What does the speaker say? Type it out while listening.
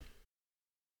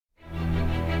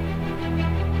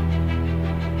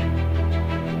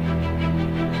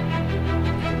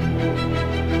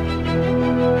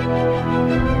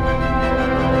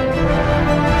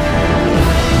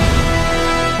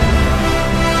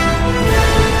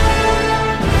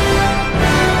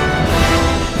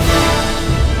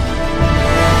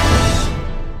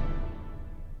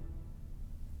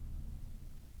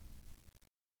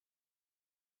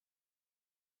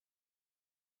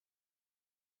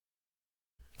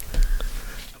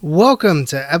Welcome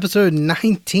to episode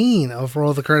 19 of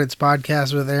Roll the Credits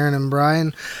podcast with Aaron and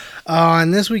Brian. In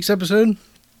this week's episode,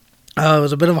 it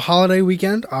was a bit of a holiday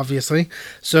weekend, obviously,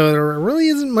 so there really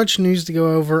isn't much news to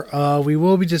go over. We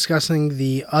will be discussing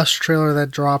the Us trailer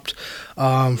that dropped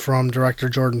from director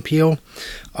Jordan Peele,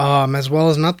 as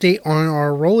well as an update on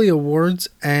our Rolly Awards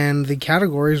and the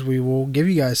categories we will give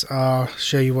you guys,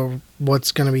 show you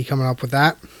what's going to be coming up with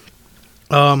that.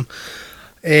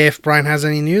 If Brian has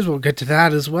any news, we'll get to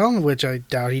that as well, which I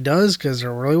doubt he does because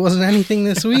there really wasn't anything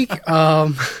this week.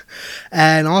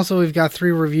 And also, we've got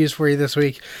 3 reviews for you this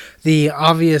week. The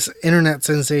obvious internet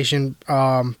sensation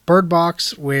Bird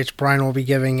Box, which Brian will be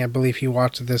giving. I believe he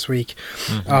watched it this week.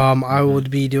 I will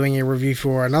be doing a review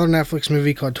for another Netflix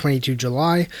movie called 22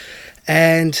 July.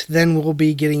 And then we'll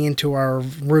be getting into our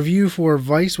review for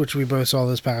Vice, which we both saw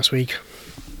this past week.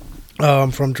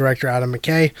 From director Adam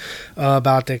McKay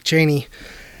about Dick Cheney.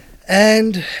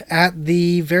 And at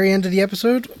the very end of the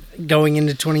episode, going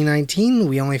into 2019,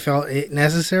 we only felt it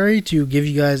necessary to give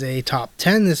you guys a top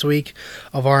 10 this week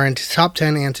of our top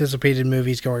 10 anticipated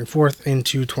movies going forth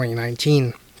into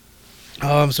 2019.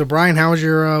 So Brian, how was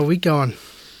your week going?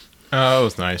 It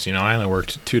was nice. I only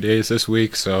worked 2 days this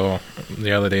week, so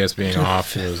the other days being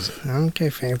off was... Okay,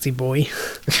 fancy boy.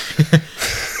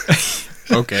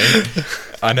 Okay.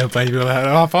 I know plenty of people that had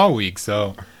off all week,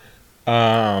 so...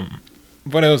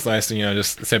 But it was nice to,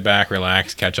 just sit back,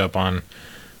 relax, catch up on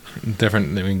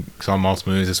we saw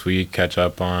multiple movies this week, catch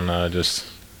up on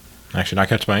actually not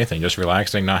catch up on anything, just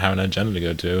relaxing, not having an agenda to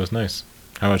go to. It was nice.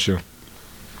 How about you?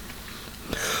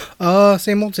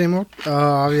 Same old.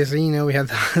 Obviously, we had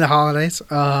the holidays,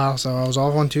 so I was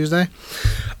off on Tuesday.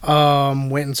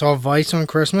 Went and saw Vice on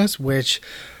Christmas, which...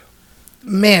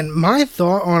 Man, my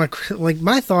thought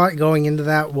going into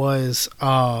that was,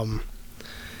 I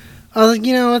was like,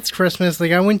 it's Christmas.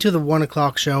 Like, I went to the 1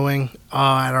 o'clock showing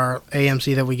at our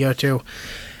AMC that we go to,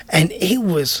 and it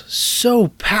was so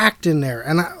packed in there.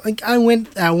 And I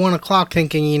went at 1 o'clock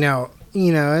thinking,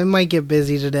 it might get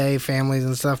busy today, families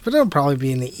and stuff, but it'll probably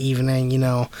be in the evening.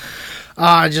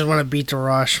 I just want to beat the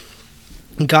rush.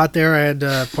 Got there, I had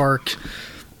to park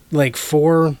like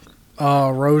 4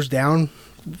 rows down.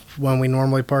 When we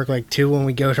normally park, like 2 when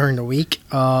we go during the week,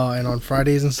 and on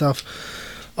Fridays and stuff.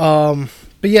 But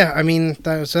yeah, I mean,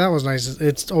 that was nice.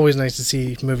 It's always nice to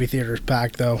see movie theaters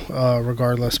packed, though,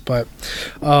 regardless. But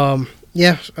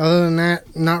yeah, other than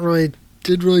that,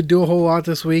 did really do a whole lot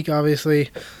this week. Obviously,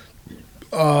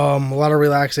 a lot of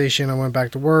relaxation. I went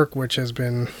back to work, which has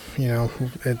been,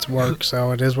 it's work,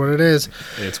 so it is what it is.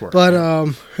 It's work. But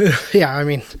yeah, I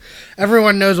mean,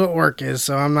 everyone knows what work is,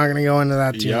 so I'm not going to go into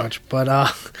that too much. But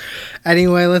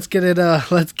anyway, let's get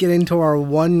into our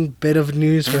one bit of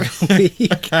news for the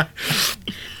week.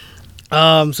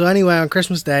 So anyway, on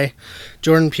Christmas Day,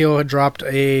 Jordan Peele had dropped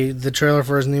the trailer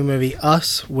for his new movie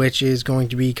Us, which is going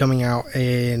to be coming out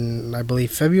in, I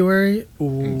believe, February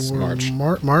or it's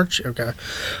March. March, okay,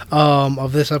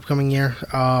 of this upcoming year.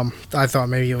 I thought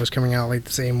maybe it was coming out like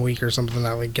the same week or something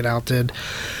that like Get Out did.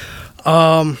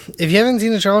 If you haven't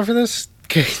seen the trailer for this,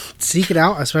 seek it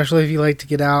out, especially if you like to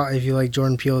Get Out, if you like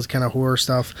Jordan Peele's kind of horror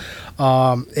stuff.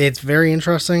 It's very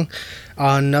interesting.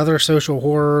 Another social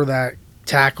horror that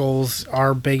tackles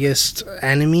our biggest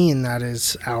enemy, and that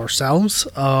is ourselves,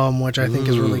 which I think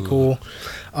is really cool.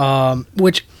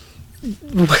 Which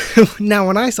now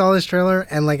when I saw this trailer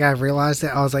and like I realized it,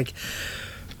 I was like,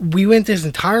 we went this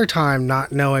entire time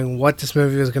not knowing what this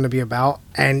movie was going to be about,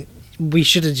 and we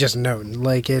should have just known.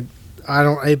 Like it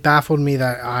baffled me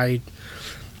that I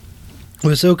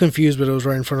was so confused, but it was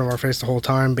right in front of our face the whole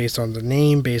time, based on the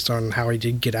name, based on how he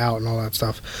did Get Out and all that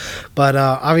stuff. But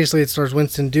obviously it stars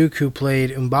Winston Duke, who played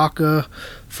M'Baka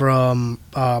from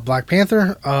Black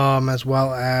Panther, as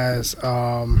well as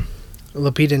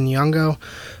Lupita Nyong'o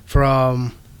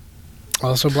from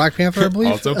also Black Panther, I believe.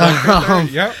 Also Black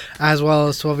Panther, yep. As well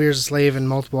as 12 Years a Slave and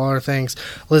multiple other things.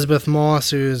 Elizabeth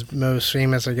Moss, who is most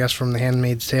famous, I guess, from The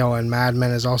Handmaid's Tale and Mad Men,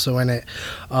 is also in it.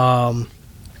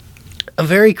 A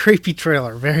very creepy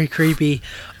trailer, very creepy.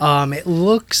 It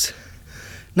looks,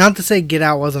 not to say Get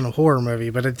Out wasn't a horror movie,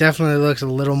 but it definitely looks a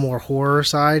little more horror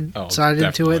sided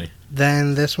to it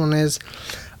than this one is,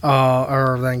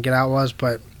 or than Get Out was.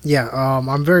 But yeah,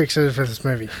 I'm very excited for this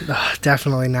movie.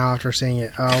 Definitely now after seeing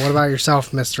it. What about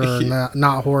yourself, Mr.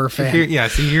 not horror fan?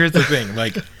 See, here's the thing.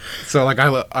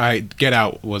 I Get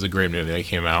Out was a great movie that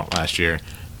came out last year,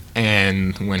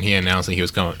 and when he announced that he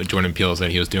was going, Jordan Peele said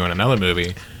he was doing another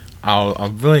movie.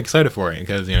 I'm really excited for it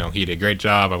because, he did a great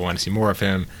job. I want to see more of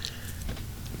him.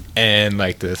 And,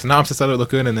 like, the synopsis of it looked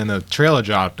good, and then the trailer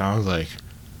dropped, and I was like,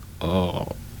 oh,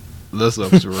 this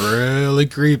looks really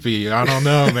creepy. I don't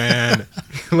know, man.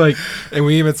 Like, and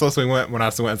we even also went when I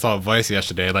went and saw Vice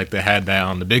yesterday. Like, they had that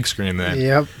on the big screen then.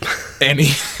 Yep. And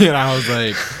I was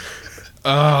like,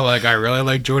 oh, like I really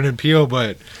like Jordan Peele,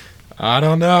 but I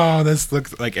don't know. This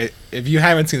looks like if you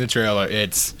haven't seen the trailer,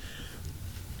 it's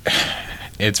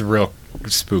real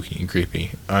spooky and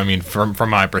creepy. I mean, from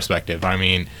my perspective, I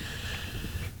mean,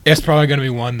 it's probably gonna be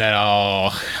one that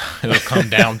it'll come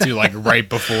down to like right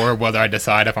before whether I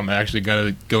decide if I'm actually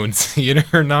gonna go and see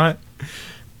it or not.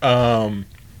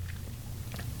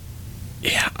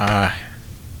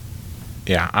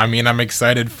 Yeah. I mean, I'm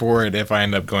excited for it if I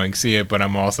end up going to see it, but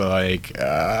I'm also like,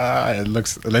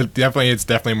 it's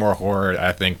definitely more horror,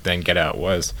 I think, than Get Out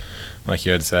was, like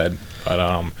you had said.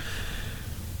 But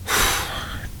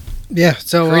yeah.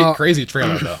 So crazy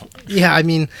trailer though. Yeah, I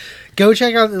mean, go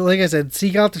check out. Like I said,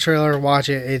 seek out the trailer, watch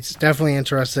it. It's definitely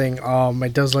interesting.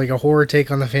 It does like a horror take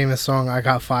on the famous song "I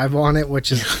Got Five on It,"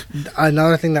 which is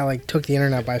another thing that like took the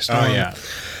internet by storm. Oh yeah.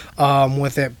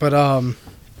 With it, but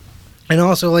and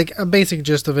also like a basic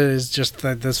gist of it is just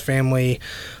that this family,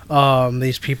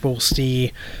 these people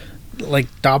see like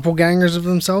doppelgangers of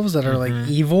themselves that are like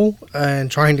evil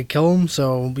and trying to kill them.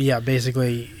 So yeah,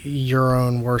 basically your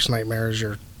own worst nightmare is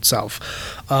yourself.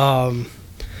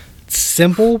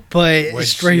 Simple but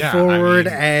straightforward,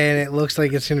 yeah, I mean, and it looks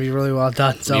like it's going to be really well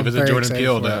done. So leave it to Jordan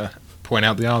Peele to point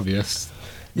out the obvious.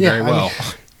 Yeah, very well.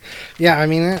 I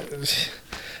mean,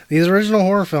 these original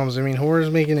horror films. I mean, horror is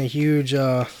making a huge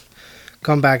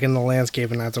comeback in the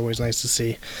landscape, and that's always nice to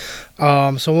see.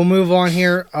 So we'll move on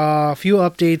here. A few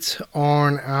updates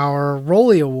on our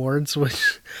Rolly Awards,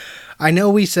 which I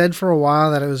know we said for a while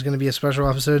that it was going to be a special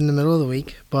episode in the middle of the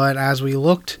week, but as we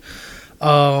looked,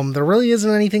 there really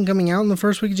isn't anything coming out in the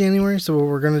first week of January, so what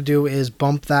we're going to do is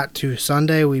bump that to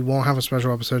Sunday. We won't have a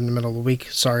special episode in the middle of the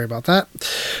week. Sorry about that.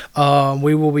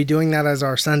 We will be doing that as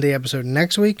our Sunday episode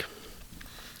next week.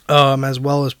 As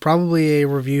well as probably a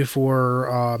review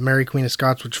for Mary Queen of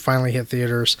Scots, which finally hit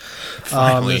theaters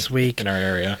this week in our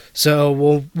area.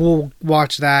 So we'll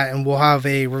watch that, and we'll have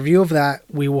a review of that.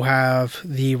 We will have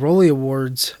the Rolly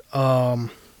Awards, and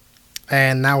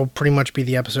that will pretty much be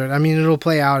the episode. I mean, it'll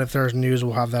play out. If there's news,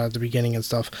 we'll have that at the beginning and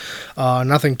stuff.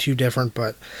 Nothing too different,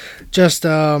 but just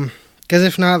because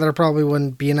if not, there probably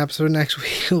wouldn't be an episode next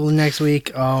week. It'd be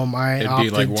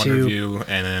like one review,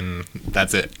 and then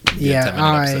that's it. Yeah,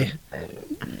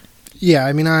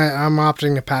 I mean, I'm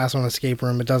opting to pass on Escape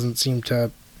Room. It doesn't seem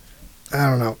to. I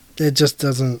don't know. It just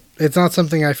doesn't. It's not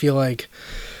something I feel like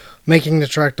making the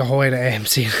trek to Hawaii to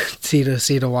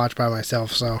AMC to watch by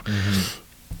myself. So.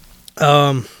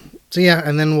 So yeah,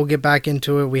 and then we'll get back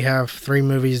into it. We have 3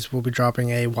 movies. We'll be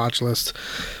dropping a watch list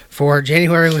for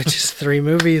January, which is 3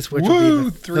 movies, which will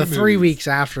be the 3 weeks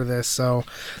after this. So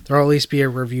there'll at least be a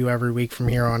review every week from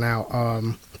here on out.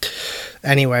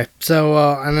 Anyway, so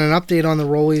and an update on the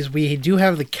Rollies. We do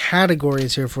have the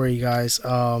categories here for you guys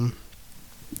on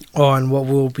what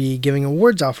we'll be giving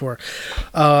awards out for.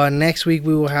 Next week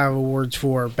we will have awards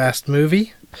for Best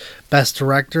Movie, Best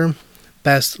Director,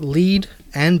 Best Lead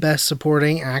and Best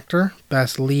Supporting Actor,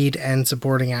 Best Lead and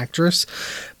Supporting Actress,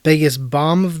 Biggest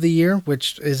Bomb of the Year,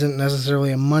 which isn't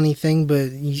necessarily a money thing, but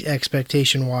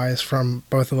expectation-wise from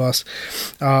both of us,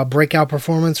 Breakout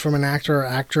Performance from an actor or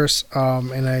actress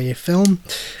in a film,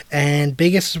 and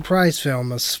Biggest Surprise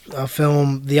Film, a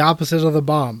film the opposite of the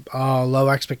bomb, low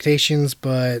expectations,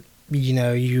 but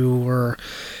you were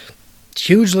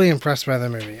hugely impressed by the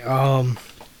movie.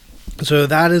 So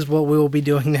that is what we will be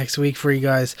doing next week for you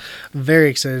guys. Very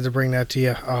excited to bring that to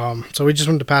you. So we just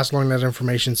wanted to pass along that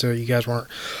information so you guys weren't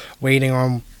waiting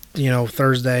on,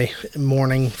 Thursday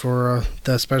morning for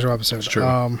the special episode. That's true.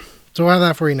 So we'll have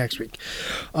that for you next week.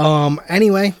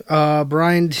 Anyway,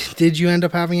 Brian, did you end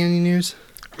up having any news?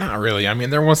 Not really. I mean,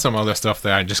 there was some other stuff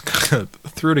that I just kind of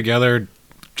threw together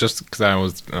just because I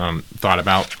was thought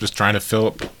about just trying to fill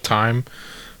up time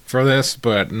for this,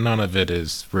 but none of it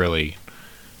is really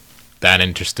that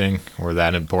interesting or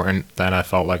that important that I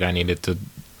felt like I needed to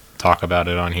talk about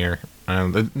it on here.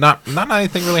 Not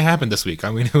anything really happened this week. I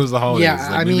mean, it was the holidays.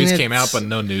 Yeah, movies came out, but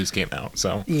no news came out.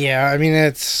 So yeah, I mean,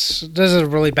 this is a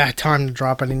really bad time to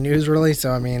drop any news, really.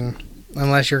 So I mean,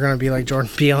 unless you're going to be like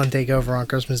Jordan Peele and take over on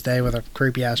Christmas Day with a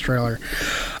creepy ass trailer.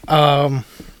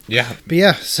 Yeah. But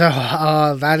yeah, so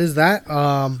that is that.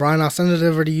 Brian, I'll send it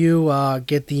over to you.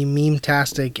 Get the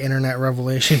meme-tastic internet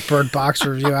revelation Bird Box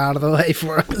review out of the way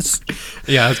for us.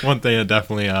 Yeah, that's one thing that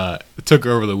definitely took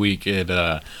over the week.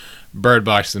 Bird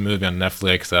Box, the movie on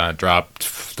Netflix,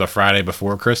 dropped the Friday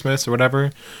before Christmas or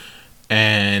whatever,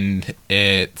 and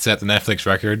it set the Netflix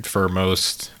record for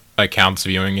most accounts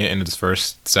viewing it in its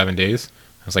first 7 days.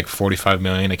 has like 45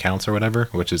 million accounts or whatever,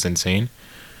 which is insane.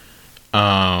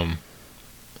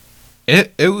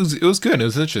 It was good. It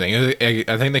was interesting.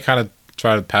 I think they kind of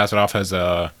try to pass it off as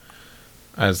a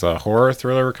horror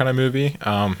thriller kind of movie.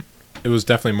 It was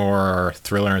definitely more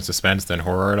thriller and suspense than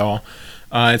horror at all.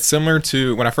 It's similar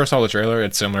to, when I first saw the trailer,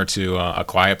 it's similar to A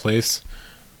Quiet Place.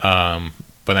 But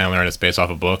then I learned it's based off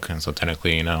a book, and so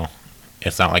technically,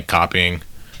 it's not like copying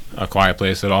A Quiet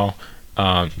Place at all.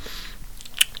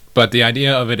 But the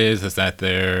idea of it is that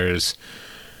there's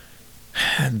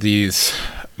these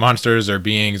monsters or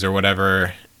beings or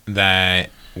whatever that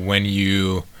when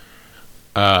you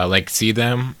like see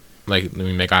them, like when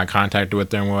you make eye contact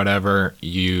with them or whatever,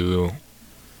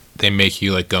 they make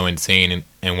you like go insane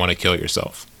and want to kill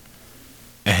yourself.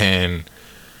 And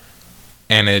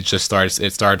it just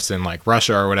starts in like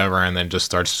Russia or whatever, and then just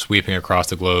starts sweeping across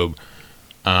the globe.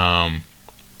 And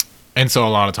so a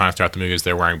lot of times throughout the movies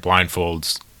they're wearing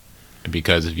blindfolds,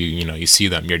 because if you see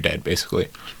them, you're dead basically.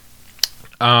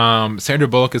 Sandra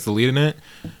Bullock is the lead in it.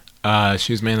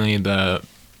 She's mainly the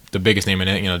biggest name in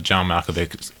it. John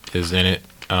Malkovich is in it.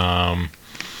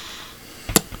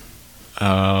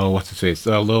 What's his face?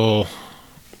 Lil,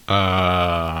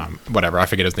 whatever, I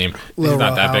forget his name. He's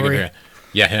not that big of a...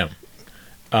 Yeah, him.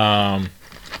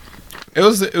 It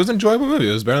was an enjoyable movie.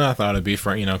 It was better than I thought it'd be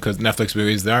for, because Netflix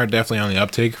movies, they are definitely on the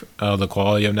uptake of the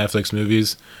quality of Netflix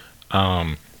movies.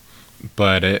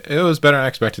 But it was better than I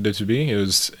expected it to be. It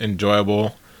was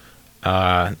enjoyable.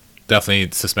 Definitely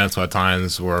suspenseful at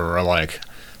times where we're like,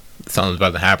 something's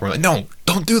about to happen. We're like, no,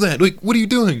 don't do that. Like, what are you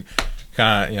doing?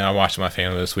 Kind of, I watched my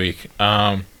family this week.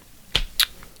 I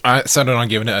settled on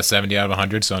giving it a 70 out of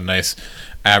 100, so a nice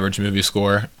average movie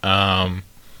score.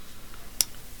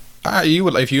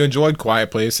 If you enjoyed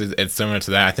Quiet Place, it's similar to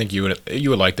that. I think you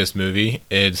would like this movie.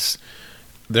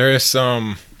 There is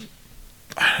some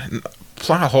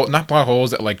not plot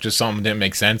holes that like just something didn't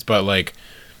make sense, but like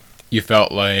you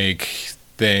felt like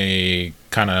they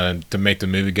kind of, to make the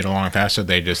movie get along faster,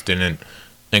 they just didn't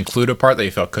include a part that you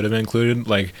felt could have been included.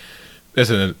 Like, this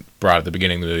isn't brought at the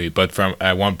beginning of the movie, but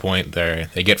at one point they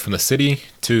get from the city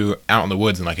to out in the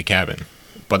woods in like a cabin,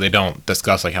 but they don't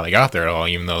discuss like how they got there at all,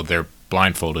 even though they're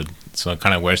blindfolded. So I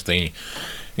kind of wish they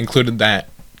included that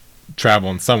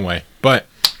travel in some way. But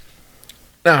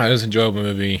no, it was an enjoyable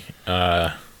movie.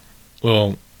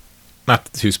 Well,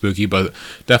 not too spooky, but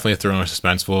definitely thrilling and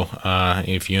suspenseful.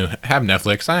 If you have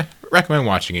Netflix, I recommend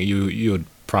watching it. You would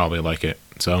probably like it.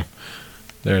 So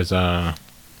there's and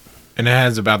it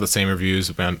has about the same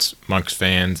reviews amongst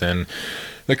fans and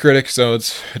the critics. So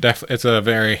it's a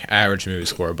very average movie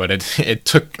score, but it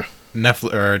took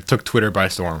Netflix, or it took Twitter by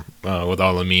storm with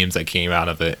all the memes that came out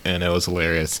of it, and it was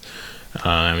hilarious.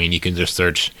 You can just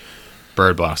search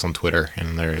Bird Box on Twitter,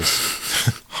 and there's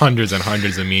hundreds and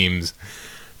hundreds of memes.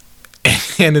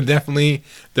 And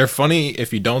they're funny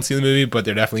if you don't see the movie, but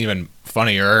they're definitely even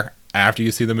funnier after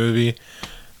you see the movie.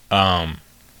 But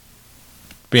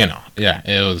yeah,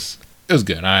 it was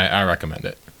good. I recommend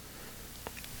it.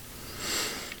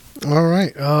 All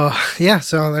right. Yeah,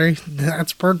 so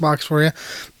that's Bird Box for you.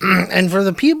 And for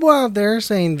the people out there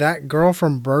saying that girl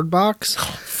from Bird Box,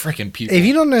 freaking people. If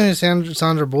you don't know who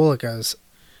Sandra Bullock is,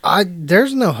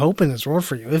 there's no hope in this world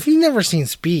for you. If you've never seen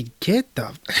Speed, get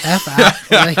the F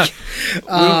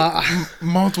out.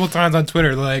 Multiple times on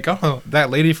Twitter, like, oh,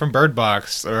 that lady from Bird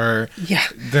Box, or yeah,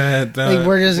 the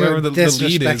we're just whoever the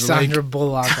lead is. Sandra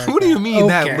Bullock. What do you mean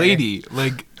that lady?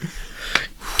 Like,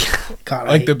 God,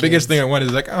 like the biggest thing I want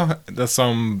is like, oh, there's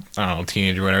some, I don't know,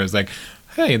 teenager or whatever is like,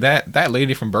 hey, that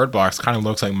lady from Bird Box kind of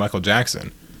looks like Michael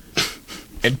Jackson.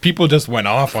 And people just went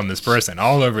off on this person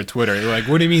all over Twitter. They're like,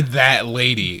 what do you mean that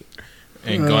lady?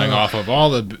 And going off of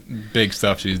all the big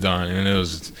stuff she's done. And it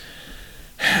was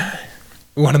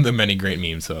one of the many great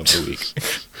memes of the week.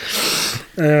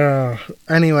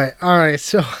 Anyway, all right.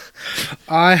 So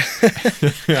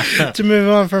to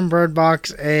move on from Bird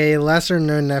Box, a lesser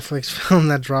known Netflix film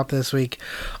that dropped this week.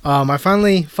 I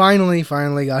finally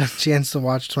got a chance to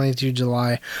watch 22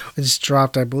 July, which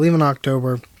dropped, I believe, in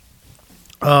October.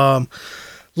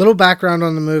 Little background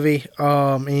on the movie,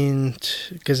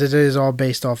 because it is all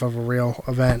based off of a real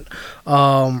event.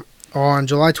 On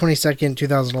July 22nd,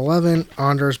 2011,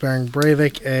 Anders Behring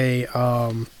Breivik, a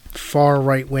far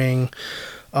right-wing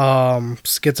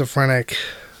schizophrenic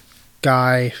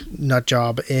guy,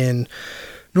 nutjob in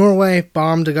Norway,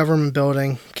 bombed a government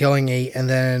building, killing 8, and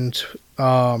then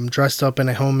dressed up in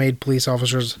a homemade police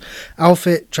officer's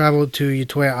outfit, traveled to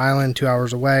Utoya Island 2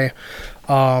 hours away,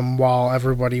 while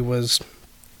everybody was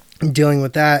dealing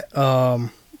with that.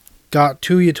 got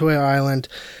to Utoya Island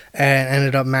and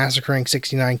ended up massacring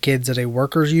 69 kids at a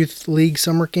workers' youth league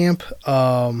summer camp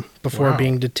before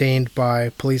being detained by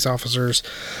police officers.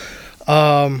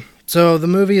 So the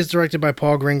movie is directed by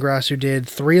Paul Greengrass, who did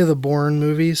 3 of the Bourne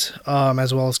movies,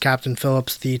 as well as Captain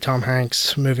Phillips, the Tom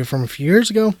Hanks movie from a few years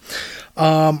ago.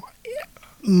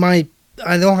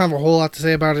 I don't have a whole lot to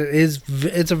say about it.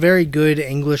 It's a very good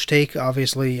English take.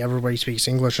 Obviously, everybody speaks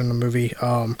English in the movie.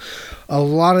 A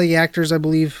lot of the actors, I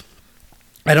believe,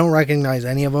 I don't recognize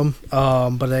any of them,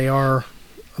 but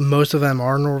most of them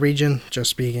are Norwegian, just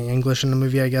speaking English in the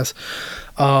movie, I guess.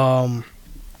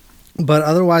 But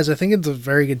otherwise, I think it's a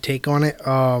very good take on it.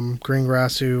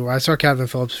 Greengrass, who I saw Captain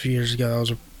Phillips a few years ago, that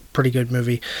was a pretty good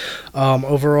movie.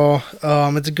 Overall,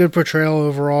 it's a good portrayal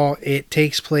overall. It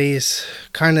takes place,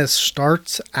 kind of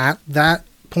starts at that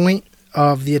point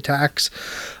of the attacks,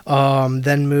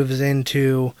 then moves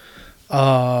into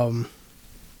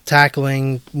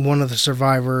tackling one of the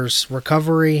survivors'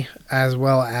 recovery, as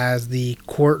well as the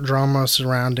court drama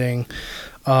surrounding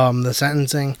the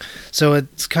sentencing. So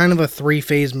it's kind of a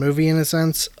 3-phase movie in a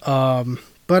sense.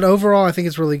 But overall, I think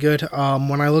it's really good.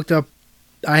 When I looked up,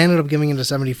 I ended up giving it a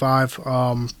 75.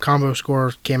 Combo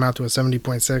score came out to a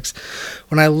 70.6.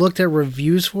 When I looked at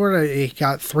reviews for it, it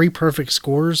got 3 perfect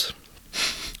scores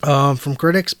from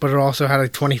critics, but it also had a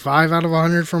 25 out of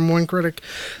 100 from one critic.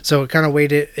 So it kind of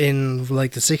weighed it in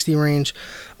like the 60 range.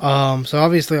 So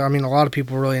obviously, I mean, a lot of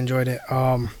people really enjoyed it.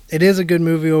 It is a good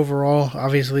movie overall.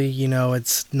 Obviously,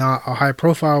 it's not a high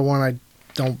profile one. I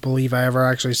don't believe I ever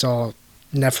actually saw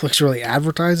Netflix really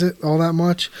advertise it all that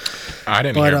much. I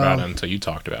didn't hear about it until you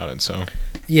talked about it, so.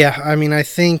 Yeah, I mean, I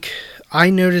think I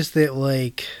noticed that,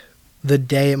 like, the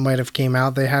day it might have came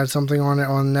out, they had something on it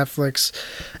on Netflix,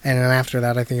 and then after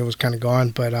that, I think it was kind of gone.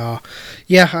 But,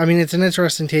 yeah, I mean, it's an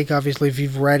interesting take, obviously, if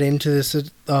you've read into this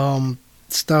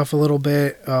stuff a little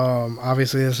bit.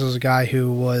 Obviously, this is a guy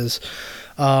who was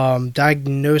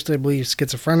diagnosed, I believe,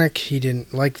 schizophrenic. He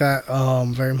didn't like that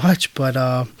very much,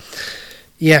 but...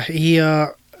 yeah, he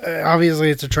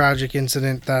obviously it's a tragic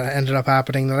incident that ended up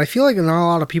happening that I feel like not a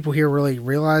lot of people here really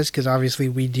realize, because obviously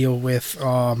we deal with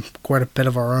quite a bit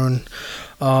of our own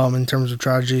in terms of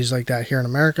tragedies like that here in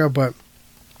America. But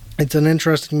it's an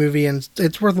interesting movie and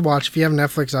it's worth a watch. If you have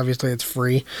Netflix, obviously it's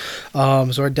free,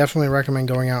 so I definitely recommend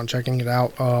going out and checking it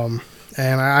out.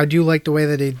 And I do like the way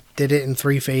that they did it in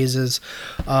 3 phases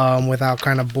without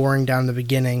kind of boring down the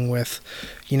beginning with,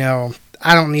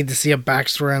 I don't need to see a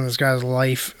backstory on this guy's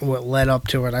life, what led up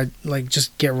to it. I like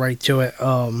just get right to it.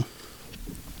 Kind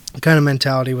of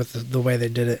mentality with the way they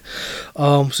did it.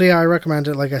 So yeah, I recommend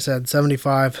it. Like I said,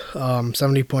 75,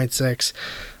 70.6.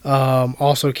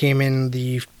 Also came in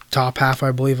the top half,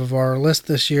 I believe, of our list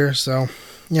this year. So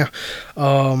yeah.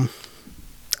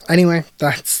 Anyway,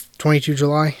 that's 22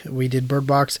 July. We did Bird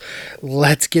Box.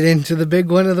 Let's get into the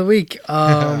big one of the week.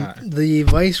 The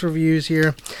Vice reviews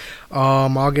here.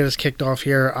 I'll get us kicked off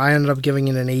here. I ended up giving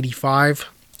it an 85.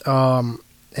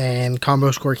 And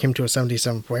combo score came to a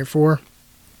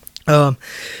 77.4.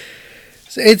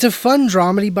 It's a fun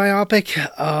dramedy biopic.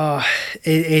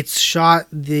 It's shot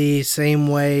the same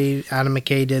way Adam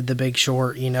McKay did The Big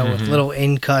Short, with little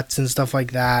in cuts and stuff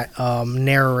like that.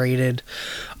 Narrated.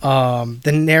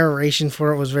 The narration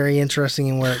for it was very interesting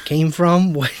in where it came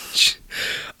from, which,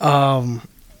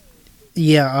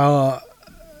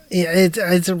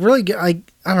 it's a really good. I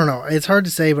don't know. It's hard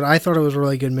to say, but I thought it was a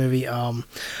really good movie.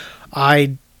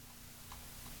 I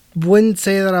wouldn't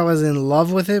say that I was in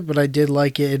love with it, but I did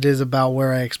like it. It is about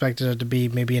where I expected it to be,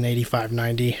 maybe an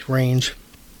 85-90 range.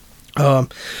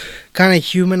 Kind of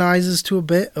humanizes to a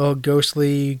bit a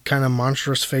ghostly, kind of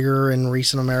monstrous figure in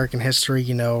recent American history.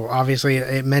 Obviously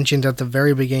it mentioned at the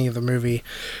very beginning of the movie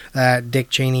that Dick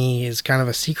Cheney is kind of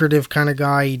a secretive kind of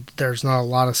guy. There's not a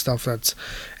lot of stuff that's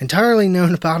entirely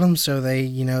known about him, so they,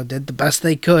 did the best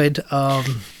they could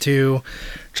to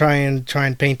try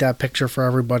and paint that picture for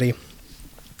everybody.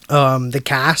 The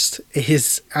cast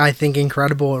is, I think,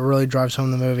 incredible. It really drives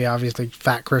home the movie. Obviously,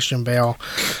 fat Christian Bale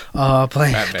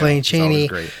playing Cheney.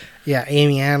 Yeah,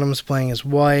 Amy Adams playing his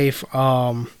wife.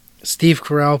 Steve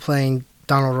Carell playing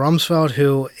Donald Rumsfeld,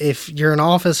 who, if you're an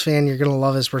Office fan, you're going to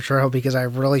love his portrayal, because I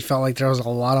really felt like there was a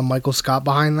lot of Michael Scott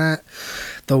behind that.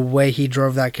 The way he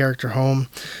drove that character home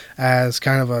as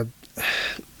kind of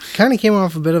came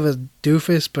off a bit of a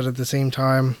doofus, but at the same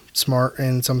time, smart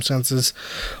in some senses.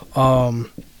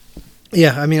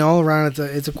 Yeah, I mean, all around,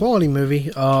 it's a quality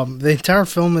movie. The entire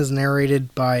film is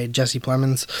narrated by Jesse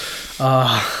Plemons.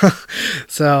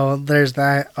 So there's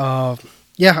that.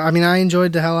 Yeah, I mean, I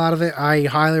enjoyed the hell out of it. I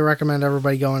highly recommend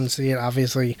everybody go and see it.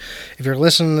 Obviously, if you're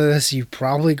listening to this, you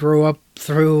probably grew up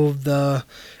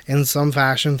in some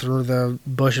fashion, through the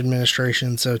Bush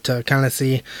administration. So to kind of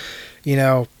see, you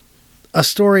know, a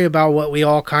story about what we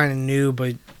all kind of knew,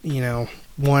 but,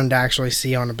 wanted to actually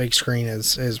see on a big screen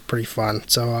is pretty fun.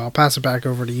 So I'll pass it back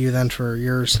over to you then for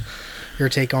your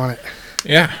take on it.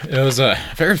 Yeah, it was a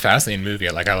very fascinating movie.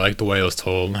 I like the way it was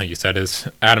told. Like you said, is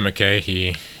Adam McKay.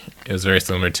 He is very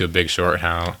similar to A Big Short.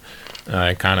 How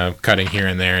kind of cutting here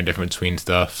and there and different between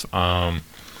stuff.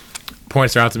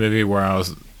 Points throughout the movie where I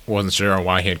wasn't sure on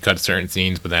why he had cut certain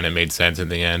scenes, but then it made sense in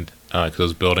the end because it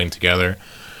was building together.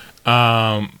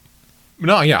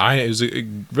 No, yeah, it was a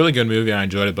really good movie. I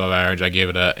enjoyed it above average. I gave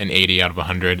it an 80 out of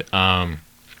 100.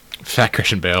 Fat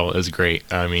Christian Bale is great.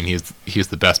 I mean, he's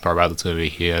the best part about this movie.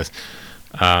 He has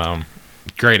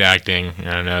great acting.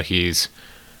 I know he's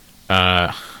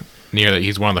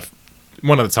he's one of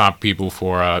the top people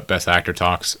for Best Actor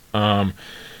talks. And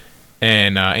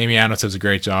Amy Adams does a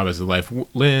great job as the wife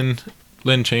Lynn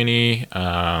Cheney.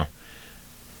 And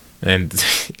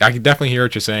I can definitely hear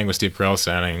what you're saying with Steve Carell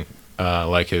sounding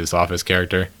like his Office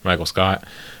character, Michael Scott.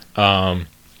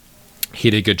 He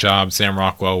did a good job. Sam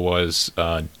Rockwell was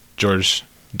George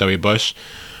W. Bush,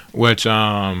 which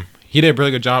he did a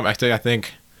really good job. I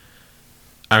think.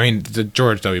 I mean, the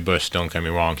George W. Bush, don't get me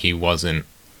wrong, he wasn't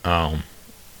one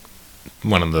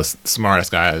of the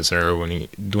smartest guys, or when he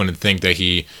wouldn't think that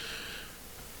he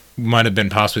might have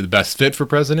been possibly the best fit for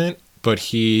president, but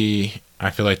I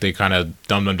feel like they kind of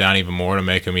dumbed him down even more to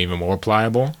make him even more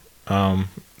pliable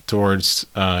towards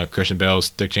Christian Bale's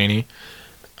Dick Cheney.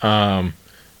 But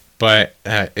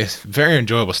it's a very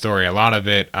enjoyable story. A lot of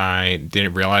it, I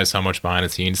didn't realize how much behind the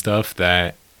scenes stuff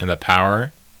and the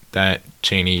power that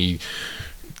Cheney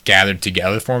gathered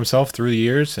together for himself through the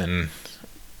years, and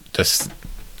just,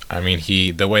 I mean,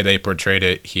 the way they portrayed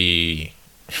it, he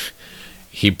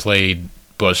played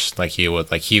Bush like he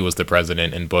was the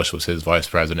president and Bush was his vice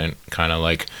president, kind of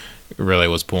like really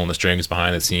was pulling the strings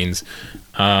behind the scenes.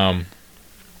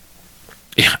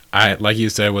 Yeah, I like you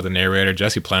said with the narrator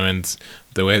Jesse Plemons,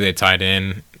 the way they tied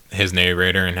in his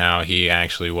narrator and how he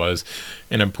actually was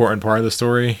an important part of the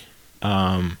story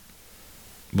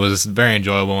was very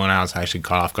enjoyable, and I was actually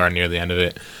caught off guard near the end of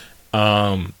it.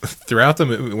 Throughout the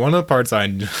movie, one of the parts I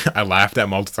laughed at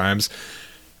multiple times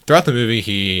throughout the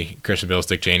movie, Christian Bale's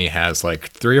Dick Cheney has like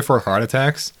 3 or 4 heart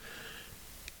attacks.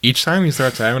 Each time he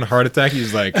starts having a heart attack,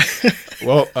 he's like,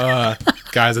 well,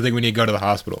 guys, I think we need to go to the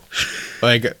hospital.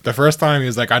 Like, the first time he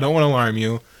was like, I don't want to alarm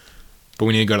you, but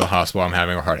we need to go to the hospital. I'm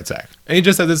having a heart attack. And he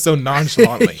just said this so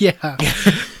nonchalantly. Yeah.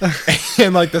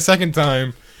 And like the second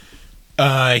time,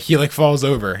 he like falls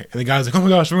over, and the guy's like, oh my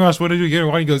gosh, what did you get?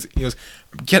 Why? He goes,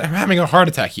 I'm having a heart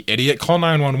attack, you idiot. Call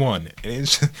 911.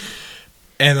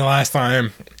 And the last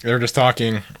time they were just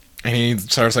talking, and he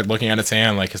starts like looking at his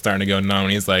hand, like it's starting to go numb,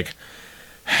 and he's like,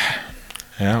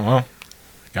 yeah, well,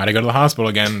 gotta go to the hospital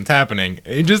again. It's happening.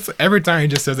 Every time he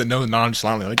just says it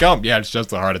nonchalantly, like, oh yeah, it's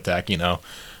just a heart attack. I've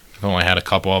only had a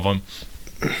couple of them.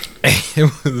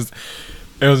 It was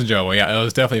enjoyable. Yeah, it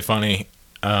was definitely funny.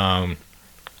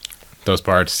 Those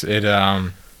parts. I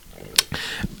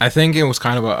think it was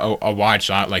kind of a wide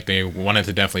shot. Like, they wanted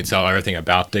to definitely tell everything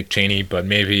about Dick Cheney, but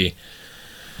maybe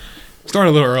started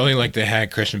a little early. Like, they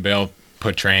had Christian Bale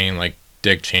portraying like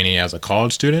Dick Cheney as a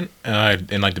college student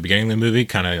in like the beginning of the movie,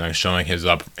 kind of like showing his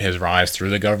rise through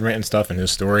the government and stuff, and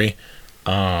his story.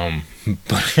 But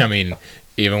I mean,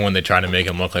 even when they tried to make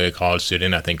him look like a college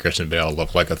student, I think Christian Bale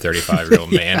looked like a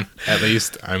 35-year-old man, at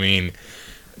least. I mean,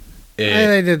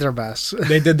 they did their best.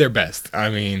 They did their best. I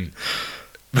mean,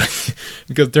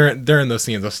 because during those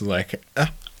scenes, I was like,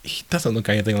 he doesn't look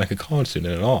anything like a college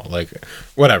student at all. Like,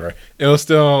 whatever. It was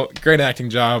still great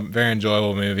acting job, very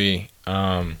enjoyable movie.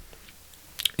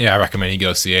 Yeah, I recommend you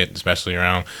go see it, especially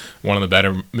around one of the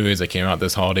better movies that came out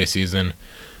this holiday season.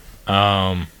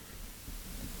 And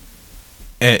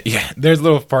yeah, there's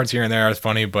little parts here and there that's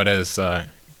funny, but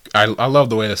I love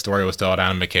the way the story was told.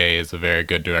 Adam McKay is a very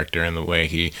good director in the way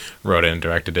he wrote it and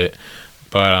directed it.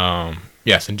 But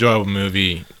yes, enjoyable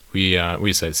movie. We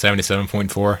said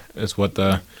 77.4 is what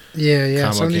the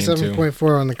yeah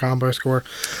 77.4 on the combo score.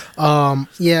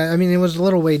 Yeah, I mean, it was a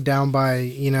little weighed down by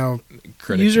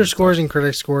user scores and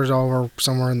critic scores, all were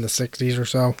somewhere in the 60s or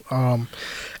so.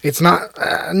 It's not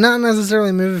necessarily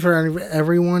a movie for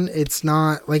everyone. It's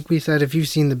not, like we said, if you've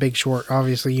seen The Big Short,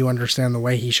 obviously you understand the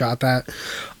way he shot that.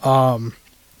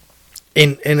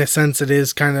 In a sense, it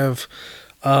is kind of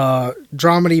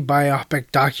dramedy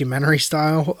biopic documentary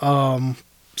style.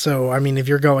 So, I mean, if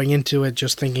you're going into it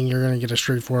just thinking you're going to get a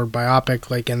straightforward biopic,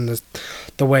 like in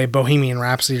the way Bohemian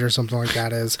Rhapsody or something like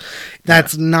that is,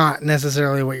 that's not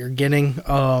necessarily what you're getting.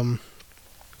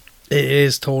 It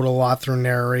is told a lot through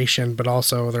narration, but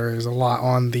also there is a lot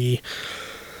on the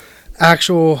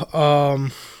actual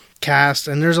cast,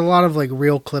 and there's a lot of like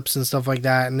real clips and stuff like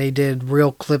that. And they did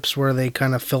real clips where they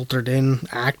kind of filtered in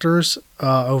actors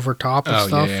over top of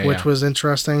stuff, which was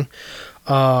interesting.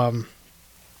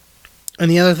 And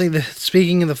the other thing,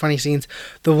 speaking of the funny scenes,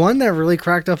 the one that really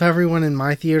cracked up everyone in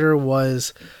my theater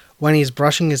was when he's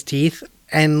brushing his teeth,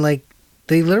 and like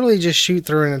they literally just shoot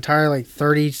through an entire like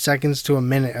 30 seconds to a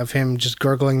minute of him just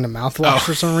gurgling the mouthwash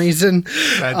for some reason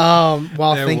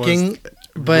while thinking.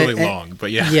 But really long,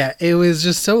 but yeah. Yeah, it was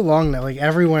just so long that like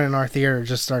everyone in our theater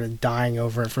just started dying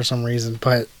over it for some reason.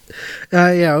 But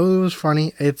yeah, it was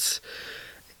funny. It's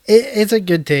a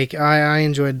good take. I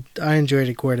enjoyed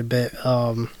it quite a bit.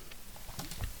 So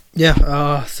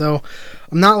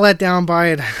I'm not let down by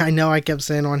it. I know I kept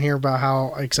saying on here about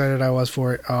how excited I was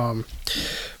for it.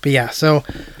 But yeah, so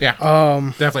yeah,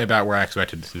 definitely about where I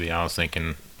expected it to be. I was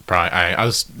thinking probably I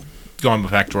was going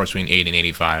back towards between 80 and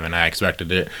 85, and I expected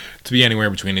it to be anywhere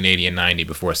between an 80 and 90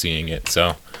 before seeing it.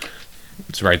 So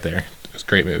it's right there. It's a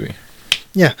great movie.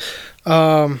 Yeah,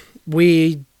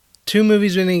 two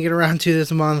movies we didn't get around to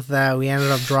this month that we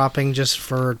ended up dropping just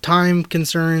for time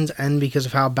concerns and because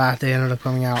of how bad they ended up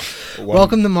coming out.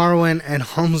 Welcome to Marwen and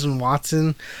Holmes and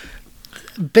Watson.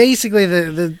 Basically,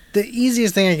 the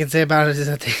easiest thing I can say about it is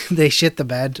that they shit the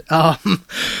bed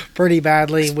pretty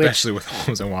badly. Especially with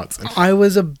Holmes and Watson. I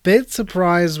was a bit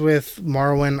surprised with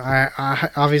Marwen. I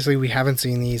obviously, we haven't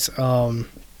seen these,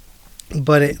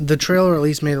 but the trailer at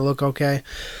least made it look okay.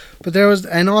 But there was,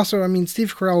 and also, I mean,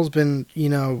 Steve Carell's been,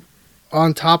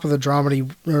 on top of the dramedy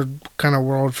kind of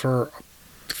world for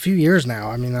a few years now.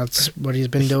 I mean, that's what he's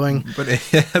been doing. But it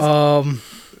has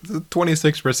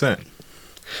 26%.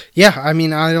 Yeah, I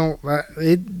mean,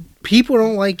 people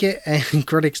don't like it and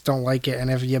critics don't like it,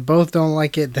 and if you both don't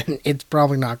like it, then it's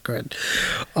probably not good.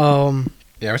 Yeah,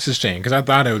 it's a shame because I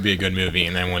thought it would be a good movie,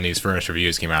 and then when these first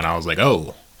reviews came out, I was like,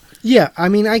 oh. Yeah, I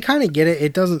mean, I kind of get it.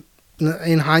 It doesn't,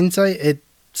 in hindsight, it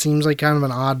seems like kind of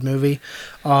an odd movie,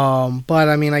 but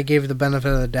I mean, I gave it the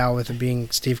benefit of the doubt with it being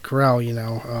Steve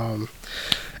Carell,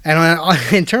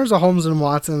 and in terms of Holmes and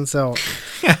Watson, so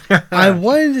I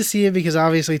wanted to see it because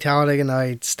obviously Talladega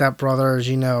Nights, Step Brothers,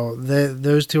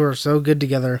 those two are so good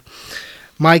together.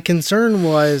 My concern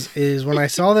is when I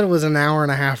saw that it was an hour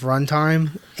and a half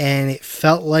runtime and it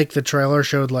felt like the trailer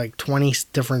showed like 20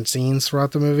 different scenes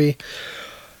throughout the movie,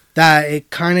 that it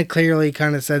kind of clearly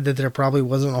said that there probably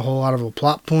wasn't a whole lot of a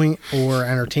plot point or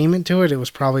entertainment to it. It was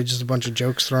probably just a bunch of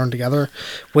jokes thrown together,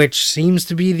 which seems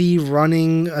to be the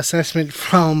running assessment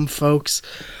from folks,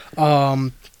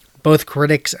 both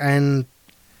critics and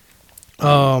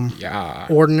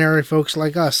ordinary folks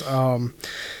like us.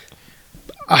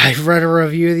 I read a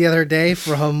review the other day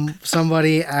from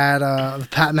somebody at the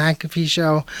Pat McAfee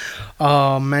show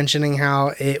mentioning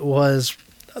how it was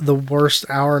the worst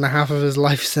hour and a half of his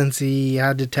life since he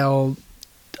had to tell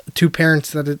two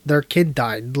parents that their kid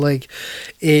died,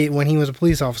 when he was a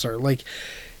police officer.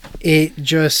 It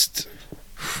just,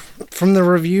 from the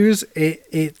reviews,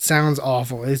 it sounds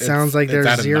awful. It sounds like there's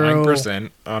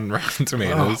 9% on Rotten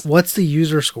Tomatoes. What's the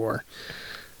user score?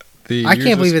 I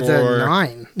can't believe it's at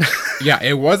 9. Yeah,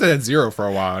 it was at 0 for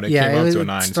a while. It came up to a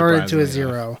 9. Started to a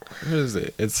 0. What is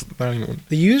it? It's not even.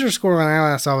 The user score when I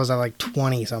last saw was at like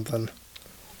 20 something.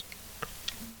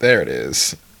 There it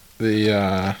is.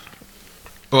 On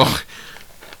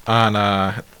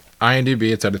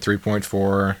IMDb it's at a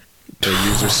 3.4. The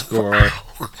user score.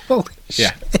 Holy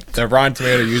shit. The Rotten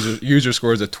Tomato user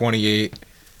score is a 28.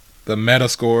 The meta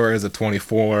score is a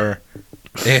 24.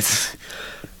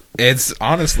 It's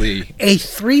honestly a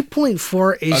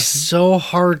 3.4 is so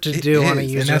hard to do on a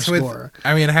user score.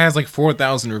 It has like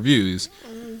 4,000 reviews.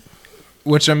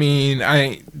 Which, I mean,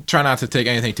 I try not to take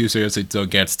anything too seriously until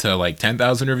it gets to,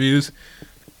 10,000 reviews.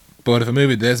 But if a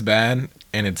movie this bad,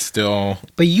 and it's still...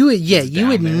 But you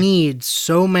would need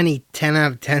so many 10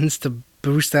 out of 10s to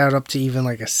boost that up to even,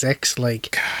 a 6.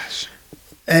 Gosh.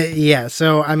 Yeah,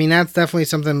 so, I mean, that's definitely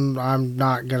something I'm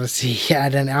not going to see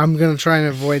yet. And I'm going to try and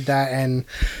avoid that and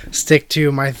stick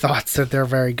to my thoughts that they're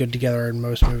very good together in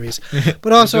most movies.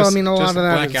 But also, a lot of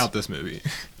that black out this movie.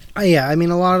 Yeah, a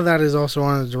lot of that is also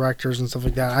on the directors and stuff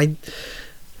like that.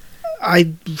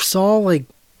 I saw,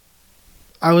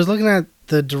 I was looking at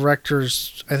the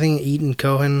director's, I think Ethan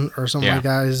Cohen or something like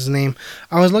that is his name.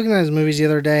 I was looking at his movies the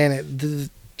other day, and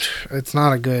it's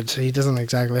not a good, so he doesn't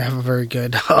exactly have a very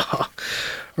good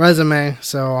resume,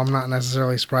 so I'm not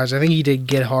necessarily surprised. I think he did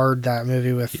Get Hard, that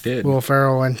movie with Will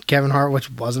Ferrell and Kevin Hart, which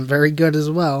wasn't very good as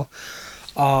well.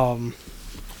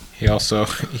 He also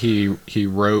he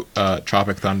wrote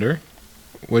Tropic Thunder,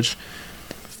 which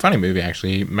funny movie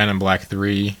actually. Men in Black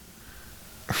 3,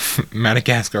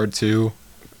 Madagascar 2,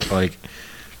 like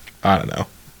I don't know.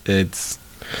 It's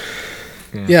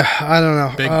yeah, I don't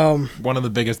know. One of the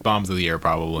biggest bombs of the year,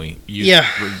 probably.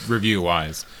 Review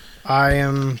wise, I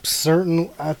am certain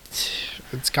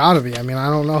it's got to be. I mean, I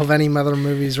don't know of any other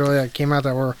movies really that came out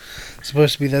that were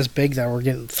supposed to be this big that were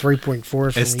getting 3.4 from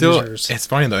users. It's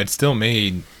funny though. It still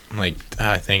made like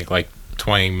I think like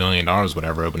 $20 million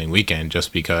whatever opening weekend,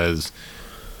 just because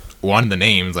one of the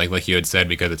names like you had said,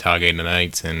 because of Talladega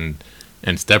Nights and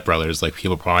Step Brothers, like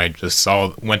people probably just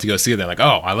went to go see it. They're like,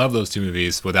 oh, I love those two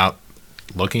movies without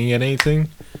looking at anything.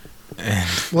 And,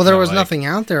 well, there was nothing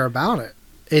out there about it.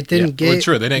 It didn't get. Well,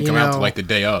 true. They didn't come out till like the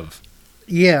day of.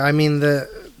 Yeah, I mean the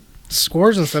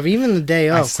scores and stuff. Even the day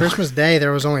of Christmas Day,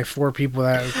 there was only 4 people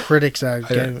critics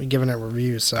that given it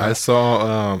reviews. So I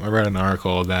saw. I read an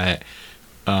article that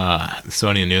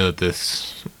Sony knew that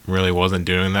this really wasn't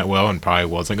doing that well and probably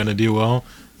wasn't going to do well,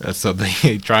 so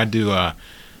they tried to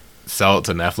sell it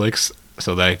to Netflix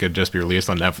so that it could just be released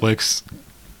on Netflix.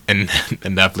 And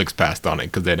Netflix passed on it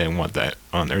because they didn't want that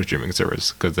on their streaming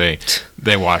service, because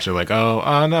they watch it like,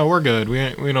 oh no, we're good,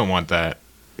 we don't want that,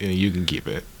 you can keep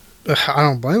it. I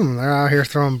don't blame them. They're out here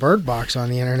throwing Bird Box on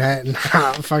the internet and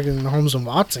fucking Holmes and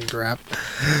Watson crap.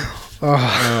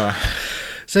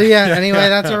 So yeah, anyway,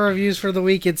 that's our reviews for the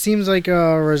week. It seems like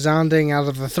a resounding, out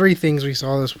of the 3 things we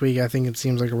saw this week, I think it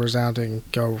seems like a resounding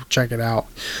go check it out.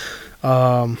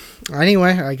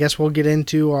 Anyway, I guess we'll get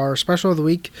into our special of the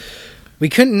week. We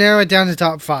couldn't narrow it down to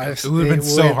top 5. It would have been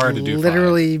so hard to do.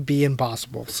 Literally be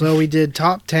impossible. So we did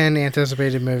top 10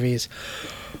 anticipated movies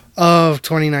of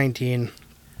 2019.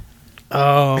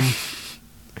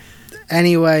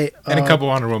 Anyway, and a couple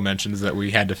honorable mentions that we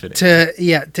had to fit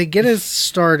in. To get us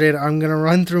started, I'm gonna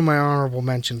run through my honorable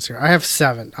mentions here. I have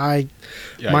 7. My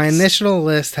initial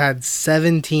list had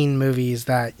 17 movies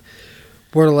that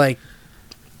were like.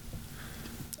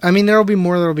 I mean, there will be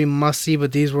more that will be must-see,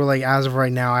 but these were like, as of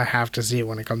right now, I have to see it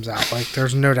when it comes out. Like,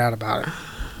 there's no doubt about it.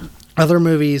 Other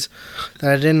movies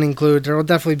that I didn't include, there will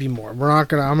definitely be more. I'm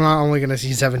not only gonna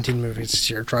see 17 movies this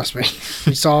year, trust me.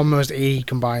 We saw almost 80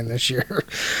 combined this year.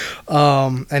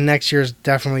 And next year is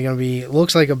definitely gonna be,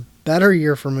 looks like a better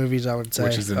year for movies, I would say.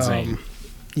 Which is insane.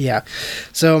 Yeah.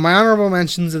 So my honorable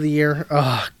mentions of the year,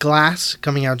 Glass,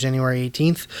 coming out January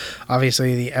 18th.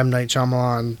 Obviously the M. Night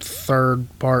Shyamalan third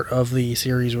part of the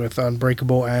series with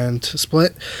Unbreakable and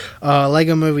Split.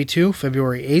 Lego Movie 2,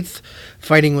 February 8th.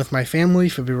 Fighting with My Family,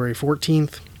 February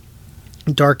 14th.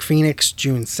 Dark Phoenix,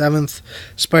 June 7th.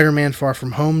 Spider-Man Far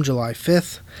From Home, July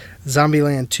 5th.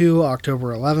 Zombieland 2,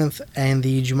 October 11th. And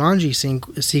the Jumanji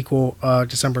sequel,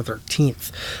 December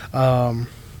 13th.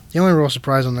 The only real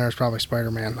surprise on there is probably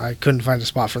Spider-Man. I couldn't find a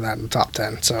spot for that in the top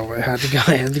 10, so it had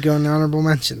to go in the honorable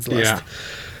mentions list.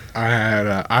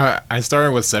 Yeah, I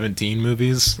started with 17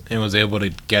 movies and was able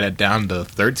to get it down to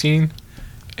 13,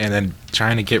 and then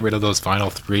trying to get rid of those final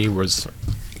 3 was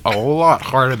a lot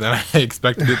harder than I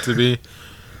expected it to be.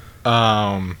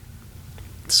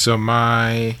 So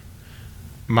my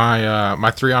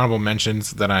 3 honorable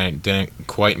mentions that I didn't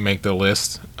quite make the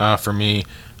list for me.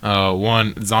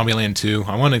 1, Zombieland 2.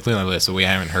 I wanted to clean the list, so we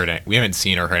haven't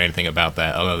seen or heard anything about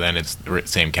that other than it's the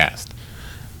same cast.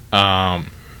 Men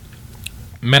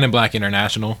in Black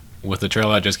International, with the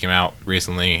trailer that just came out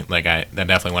recently, that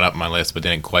definitely went up on my list, but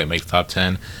didn't quite make the top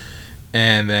 10.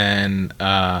 And then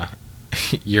I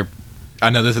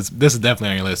know this is definitely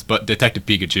on your list, but Detective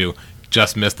Pikachu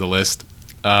just missed the list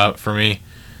for me.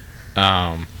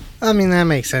 I mean, that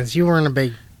makes sense. You weren't a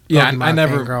big Pokemon I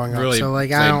never growing really up, so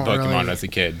played Pokemon as a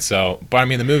kid. So, but I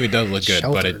mean, the movie does look good,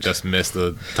 but it just missed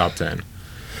the top 10.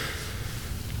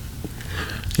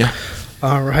 Yeah.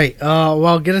 All right.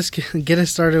 Well, get us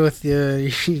started with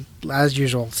as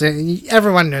usual.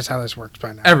 Everyone knows how this works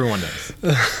by now. Everyone does.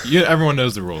 Everyone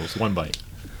knows the rules. 1 bite.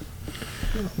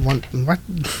 What?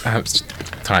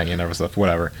 Tiny and other stuff.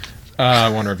 Whatever.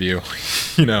 1 review.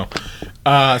 So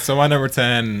my number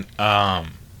 10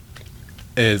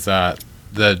 is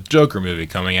the Joker movie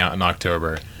coming out in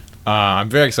October. I'm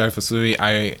very excited for this movie.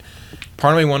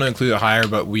 Part of me want to include it higher,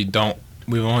 but we've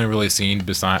only really seen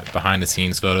behind the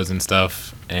scenes photos and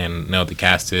stuff and know what the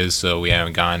cast is, so we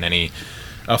haven't gotten any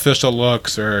official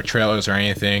looks or trailers or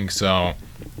anything. So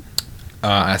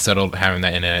I settled having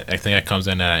that in it. I think that comes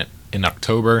in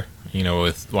October,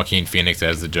 with Joaquin Phoenix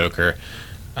as the Joker.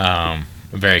 I'm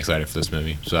very excited for this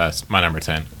movie. So that's my number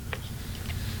 10.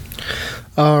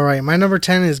 All right, my number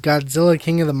 10 is Godzilla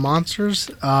King of the Monsters,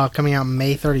 coming out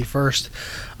May 31st.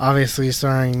 Obviously,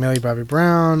 starring Millie Bobby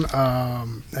Brown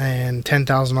and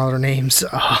 10,000 other names.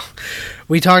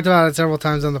 We talked about it several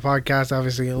times on the podcast.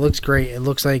 Obviously, it looks great. It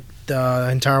looks like the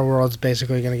entire world's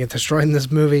basically going to get destroyed in this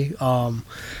movie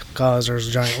because there's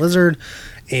a giant lizard,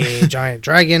 a giant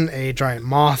dragon, a giant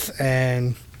moth,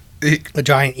 and a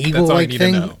giant eagle-like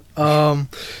thing.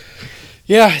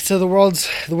 Yeah, so the world's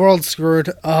screwed.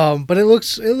 But it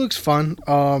looks fun.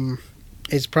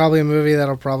 It's probably a movie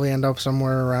that'll probably end up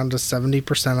somewhere around to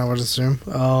 70%, I would assume.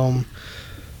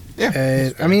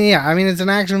 I mean, it's an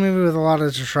action movie with a lot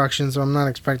of destruction, so I'm not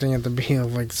expecting it to be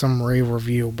like some rave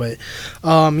review. But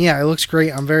it looks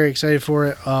great. I'm very excited for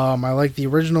it. I like the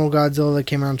original Godzilla that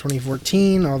came out in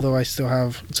 2014, although I still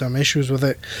have some issues with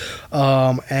it.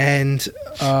 And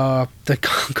the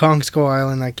Kong Skull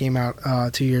Island that came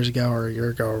out 2 years ago or a year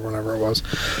ago or whenever it was.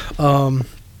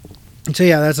 So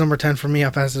yeah, that's number 10 for me.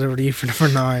 I'll pass it over to you for number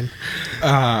 9.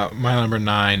 My number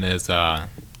 9 is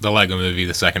the Lego Movie,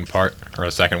 the second part, or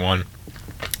the second one.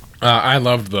 I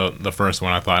loved the first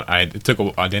one. I thought I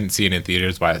didn't see it in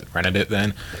theaters, but I rented it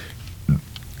then,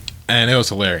 and it was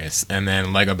hilarious. And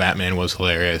then Lego Batman was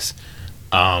hilarious.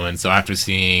 And so after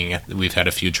seeing, we've had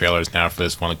a few trailers now for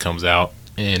this one that comes out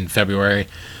in February.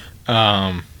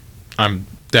 I'm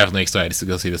definitely excited to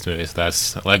go see this movie. So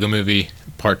that's Lego Movie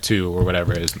Part 2 or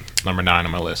whatever is number 9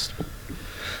 on my list.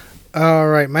 All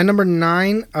right, my number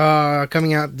 9,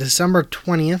 coming out December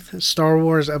 20th, Star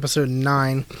Wars Episode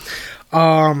 9.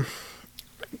 I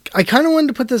kind of wanted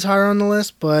to put this higher on the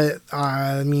list, but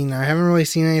I mean, I haven't really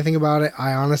seen anything about it.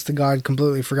 I, honest to God,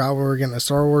 completely forgot we were getting a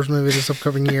Star Wars movie this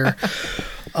upcoming year.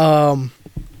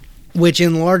 Which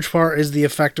in large part is the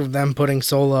effect of them putting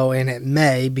Solo in at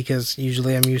May, because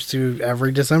usually I'm used to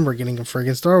every December getting a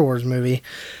friggin' Star Wars movie,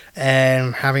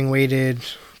 and having waited...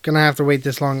 Gonna have to wait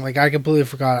this long. Like, I completely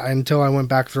forgot until I went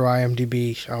back through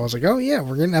IMDb. I was like, oh yeah,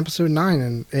 we're getting episode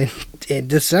 9 in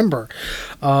December.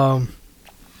 But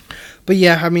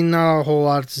yeah, I mean, not a whole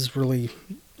lot is really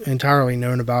entirely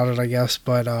known about it, I guess.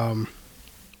 But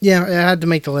yeah, it had to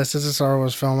make the list. It's a Star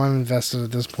Wars film. I'm invested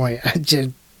at this point.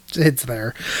 It's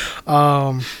there.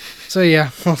 So yeah,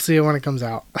 we'll see it when it comes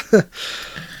out.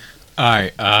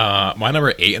 Alright, my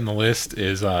number 8 on the list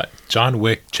is John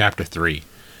Wick Chapter 3.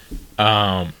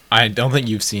 I don't think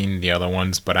you've seen the other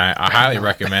ones, but I highly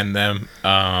recommend them.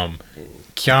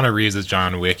 Keanu Reeves is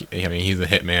John Wick. I mean, he's a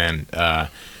hitman.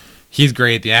 He's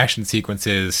great. The action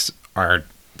sequences are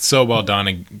so well done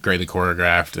and greatly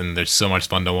choreographed, and they're so much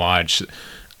fun to watch.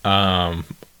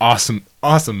 Awesome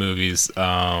movies.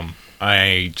 I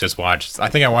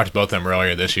think I watched both of them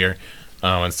earlier this year,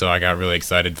 and so I got really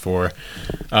excited for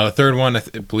the third one. I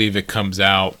believe it comes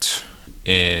out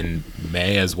in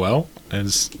May as well,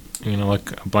 as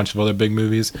like a bunch of other big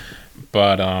movies.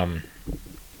 But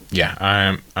yeah,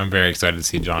 I'm very excited to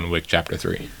see John Wick Chapter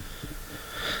 3.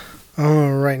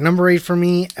 All right, number 8 for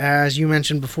me, as you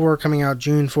mentioned before, coming out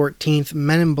June 14th,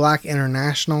 Men in Black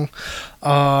International.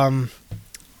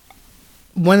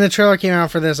 When the trailer came out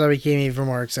for this, I became even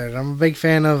more excited. I'm a big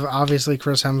fan of, obviously,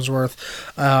 Chris Hemsworth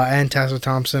and Tessa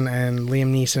Thompson, and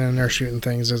Liam Neeson, and their shooting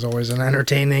things is always an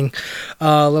entertaining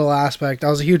little aspect. I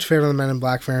was a huge fan of the Men in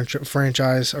Black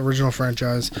franchise, original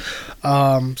franchise. So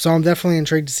I'm definitely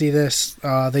intrigued to see this.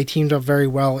 They teamed up very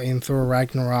well in Thor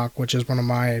Ragnarok, which is one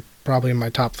of probably my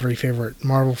top 3 favorite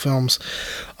Marvel films.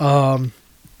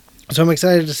 So I'm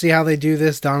excited to see how they do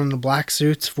this down in the black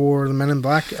suits for the Men in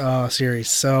Black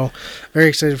series. So very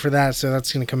excited for that. So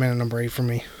that's going to come in at number 8 for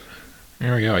me.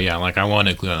 There we go. Yeah, like I want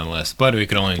to include on the list, but we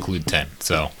could only include 10.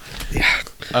 So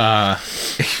yeah,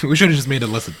 we should have just made a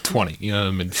list of 20.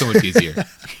 It's so much easier.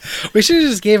 We should have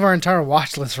just gave our entire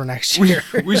watch list for next year.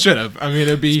 We should have. I mean,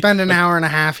 it'd be spend an hour and a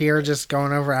half here just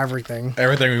going over everything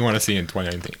we want to see in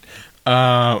 2019.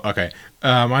 Okay.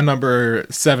 My number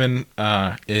 7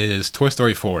 is Toy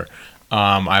Story 4.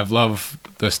 I've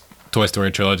loved this Toy Story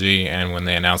trilogy, and when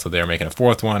they announced that they were making a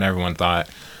 4th one, everyone thought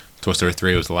Toy Story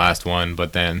 3 was the last one,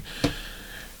 but then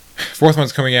 4th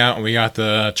one's coming out, and we got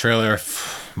the trailer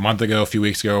a few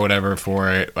weeks ago or whatever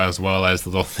for it, as well as the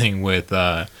little thing with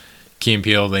Key and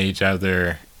Peele. They each have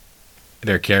their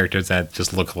characters that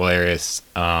just look hilarious.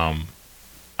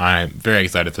 I'm very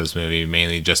excited for this movie,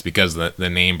 mainly just because of the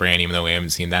name brand, even though we haven't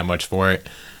seen that much for it.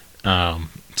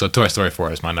 So Toy Story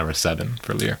 4 is my number 7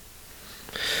 for the year.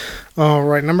 All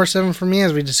right, number 7 for me,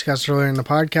 as we discussed earlier in the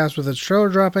podcast, with its trailer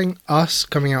dropping, Us,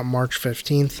 coming out March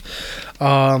 15th.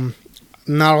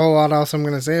 Not a whole lot else I'm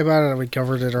going to say about it. We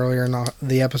covered it earlier in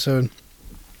the episode.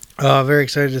 Very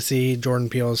excited to see Jordan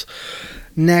Peele's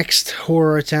next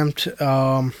horror attempt.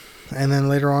 And then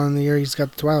later on in the year, he's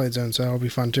got the Twilight Zone, so that'll be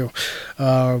fun too.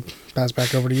 Pass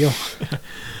back over to you.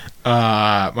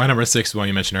 My number 6 one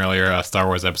you mentioned earlier, Star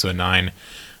Wars Episode 9.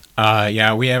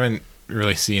 Yeah, we haven't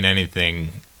really seen anything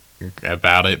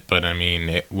about it, but I mean,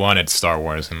 it's Star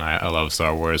Wars, and I love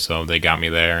Star Wars, so they got me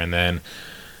there. And then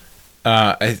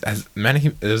Last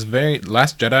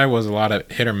Jedi was a lot of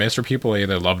hit or miss for people. They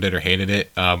either loved it or hated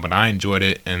it, but I enjoyed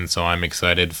it, and so I'm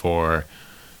excited for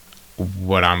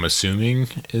what I'm assuming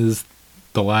is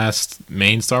the last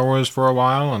main Star Wars for a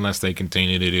while, unless they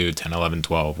continue to do 10, 11,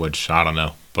 12, which I don't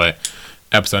know. But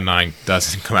Episode 9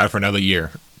 doesn't come out for another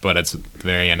year, but it's the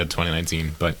very end of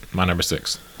 2019. But my number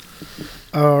 6.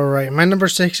 All right, my number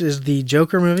 6 is the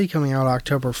Joker movie coming out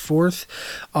October 4th.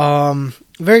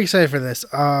 Very excited for this.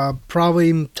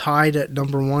 Probably tied at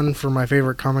number 1 for my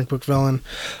favorite comic book villain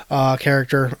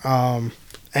character,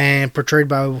 and portrayed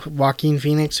by Joaquin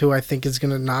Phoenix, who I think is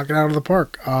going to knock it out of the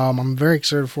park. I'm very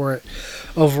excited for it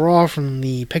overall from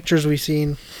the pictures we've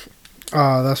seen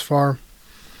thus far.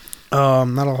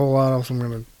 Not a whole lot else I'm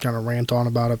going to kind of rant on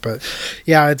about it, but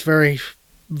yeah, it's very,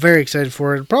 very excited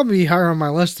for it. Probably be higher on my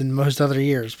list than most other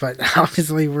years, but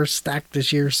obviously we're stacked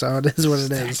this year, so it is what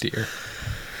it is.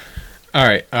 All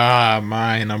right,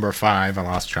 my number 5, I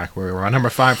lost track where we were. Number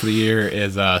 5 for the year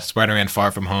is Spider-Man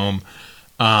Far From Home.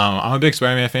 I'm a big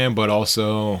Spider-Man fan, but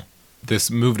also this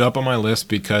moved up on my list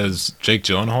because Jake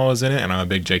Gyllenhaal is in it, and I'm a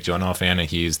big Jake Gyllenhaal fan, and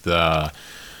he's the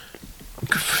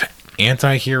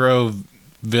anti-hero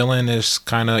villain-ish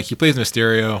kind of. He plays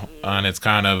Mysterio, and it's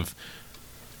kind of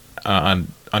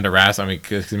under wraps. I mean,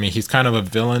 he's kind of a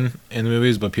villain in the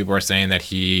movies, but people are saying that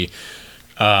he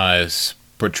is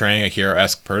portraying a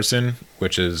hero-esque person,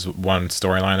 which is one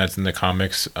storyline that's in the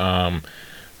comics.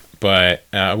 But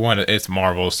it's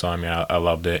Marvel, so I mean, I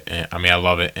loved it. I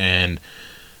love it, and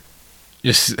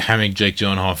just having Jake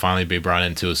Gyllenhaal finally be brought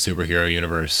into a superhero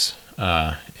universe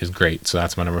is great. So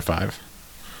that's my number 5.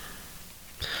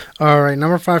 All right,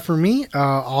 number 5 for me,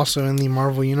 also in the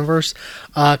Marvel universe,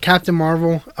 Captain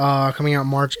Marvel, coming out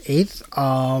March 8th.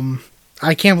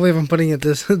 I can't believe I'm putting it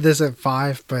this at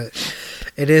 5, but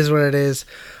it is what it is.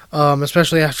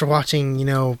 Especially after watching,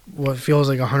 what feels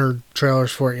like 100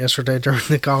 trailers for it yesterday during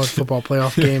the college football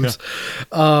playoff games.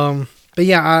 But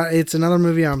yeah, it's another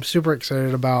movie I'm super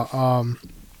excited about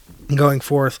going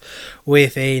forth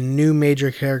with a new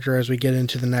major character as we get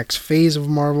into the next phase of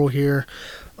Marvel here.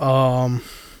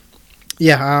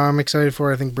 Yeah, I'm excited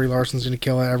for it. I think Brie Larson's going to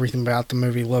kill it. Everything about the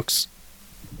movie looks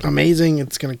amazing.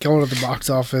 It's going to kill it at the box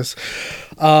office.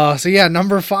 So yeah,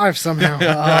 number 5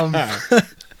 somehow.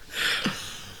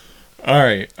 All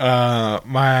right,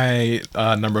 my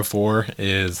number 4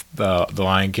 is the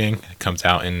Lion King. It comes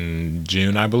out in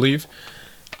June, I believe.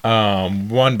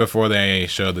 One before they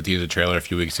showed the teaser trailer a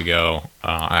few weeks ago.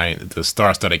 The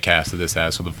star-studded cast that this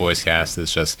has, so the voice cast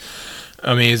is just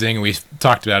amazing. We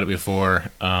talked about it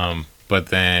before, but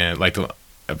then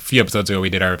a few episodes ago,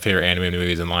 we did our favorite animated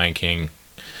movies, and Lion King.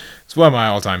 It's one of my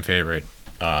all-time favorite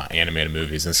animated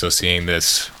movies, and so seeing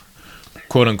this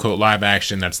quote-unquote live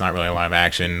action that's not really a live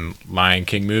action Lion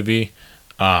King movie,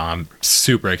 I'm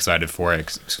super excited for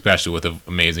it, especially with an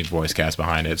amazing voice cast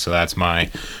behind it. So that's my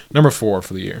number 4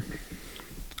 for the year.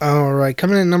 All right,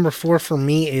 coming in number 4 for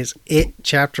me is It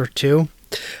Chapter 2,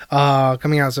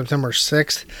 coming out September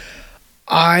 6th.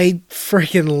 I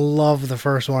freaking love the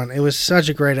first one. It was such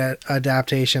a great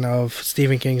adaptation of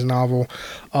Stephen King's novel,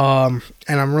 and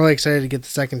I'm really excited to get the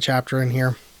second chapter in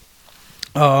here.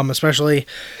 Especially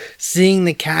seeing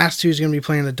the cast who's going to be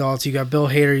playing adults. You got Bill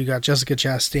Hader, you got Jessica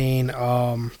Chastain,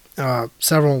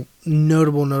 several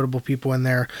notable people in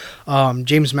there.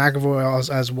 James McAvoy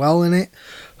as well in it,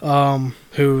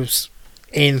 who's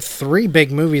in 3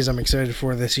 big movies I'm excited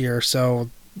for this year. So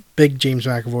big James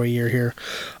McAvoy year here.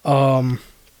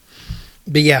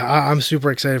 But yeah, I'm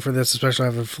super excited for this,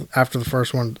 especially after the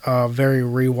first one. Very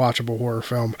rewatchable horror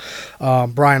film.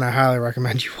 Brian, I highly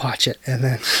recommend you watch it, and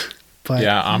then. But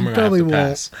yeah, I'm gonna have to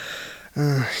pass.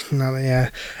 No, yeah,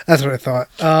 that's what I thought.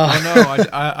 Oh no,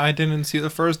 I didn't see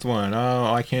the first one.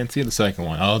 Oh, I can't see the second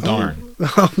one. Oh darn.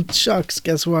 Oh shucks,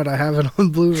 guess what? I have it on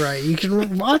Blu-ray. You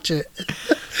can watch it.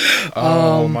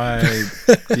 Oh, my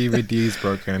DVD's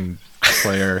broken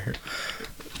player.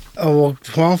 Oh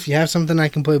well, if you have something I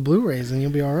can play Blu-rays, then you'll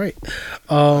be all right.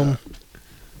 I'll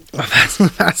pass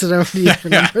it over to you for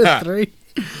number 3.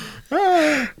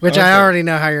 Which okay. I already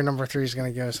know how your number 3 is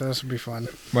going to go, so this will be fun.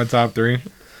 My top 3?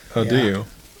 Oh, yeah. Do you?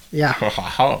 Yeah.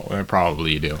 Oh,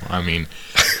 probably you do. I mean...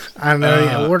 I don't know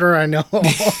the order, I know all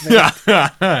of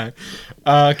it.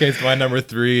 Okay, so my number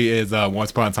 3 is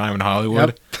Once Upon a Time in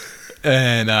Hollywood. Yep.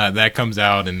 And that comes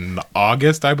out in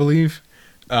August, I believe.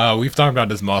 we've talked about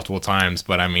this multiple times,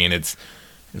 but I mean, it's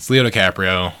Leo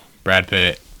DiCaprio, Brad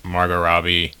Pitt, Margot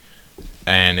Robbie,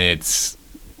 and it's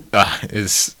going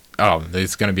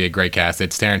to be a great cast.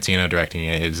 It's Tarantino directing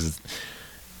it.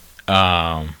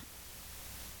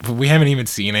 We haven't even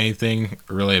seen anything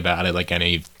really about it, like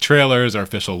any trailers or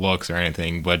official looks or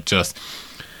anything, but just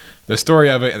the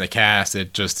story of it and the cast,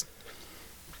 and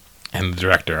the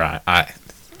director. I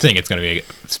think it's going to be a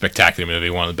spectacular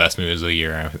movie, one of the best movies of the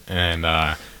year, and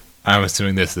I'm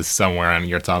assuming this is somewhere on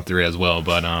your top 3 as well.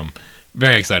 But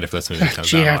very excited for this movie to come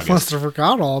Gee, out. I must have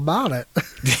forgot all about it.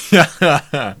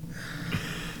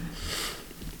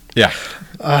 Yeah.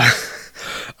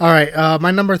 All right,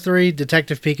 my number 3,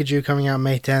 Detective Pikachu, coming out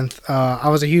May 10th. I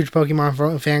was a huge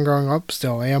Pokemon fan growing up,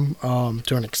 still am,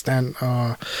 to an extent.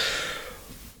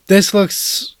 This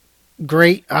looks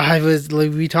great.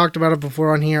 We talked about it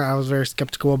before on here. I was very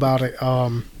skeptical about it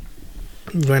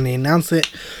when they announced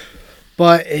it,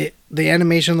 but the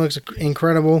animation looks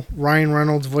incredible. Ryan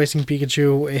Reynolds voicing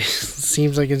Pikachu, it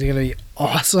seems like it's gonna be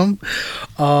awesome.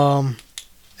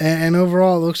 And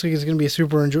overall, it looks like it's going to be a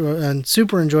super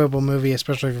enjoyable movie,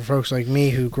 especially for folks like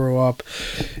me who grew up,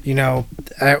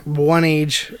 at one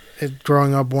age,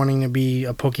 growing up wanting to be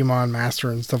a Pokemon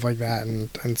master and stuff like that,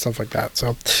 and stuff like that.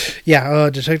 So, yeah,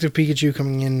 Detective Pikachu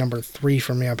coming in number 3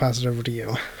 for me. I'll pass it over to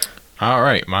you. All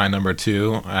right, my number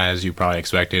 2, as you probably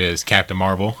expected, is Captain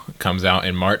Marvel. It comes out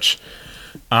in March.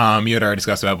 You had already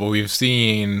discussed that, but we've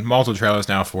seen multiple trailers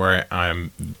now for it.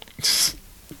 I'm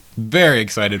very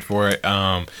excited for it.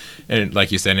 And like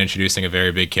you said, introducing a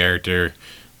very big character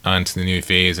onto the new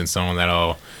phase, and someone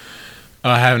that'll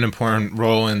have an important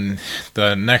role in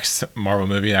the next Marvel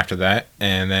movie after that.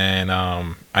 And then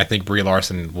I think Brie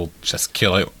Larson will just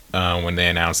kill it when they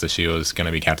announced that she was going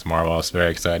to be Captain Marvel. I was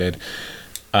very excited.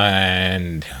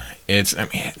 And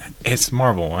it's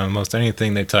Marvel. Almost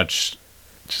anything they touch,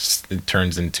 it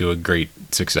turns into a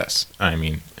great success. I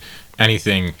mean,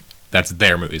 anything that's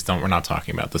their movies. We're not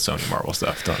talking about the Sony Marvel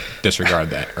stuff. Don't disregard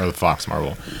that, or the Fox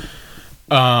Marvel.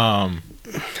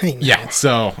 Yeah.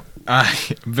 So I'm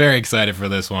very excited for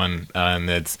this one, and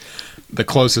it's the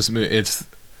closest. It's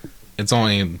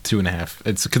only 2.5.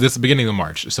 It's because it's the beginning of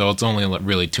March, so it's only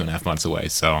really 2.5 months away.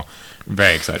 So I'm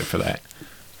very excited for that.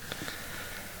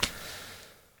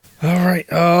 All right.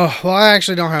 Well, I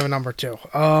actually don't have a number 2.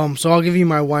 So I'll give you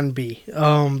my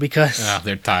 1B. Because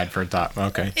they're tied for a top.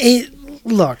 Okay.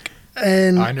 Look.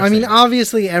 And I mean,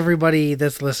 obviously, everybody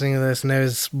that's listening to this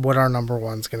knows what our number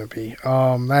 1's going to be.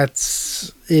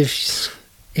 That's if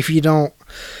you don't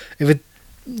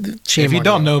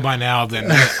know by now, then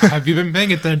have you been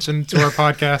paying attention to our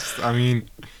podcast? I mean,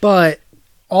 but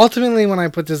ultimately, when I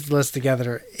put this list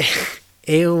together,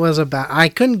 it was about I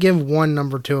couldn't give one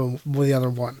number 2 with the other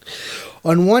one.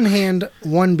 On one hand,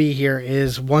 1B here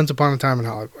is Once Upon a Time in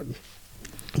Hollywood.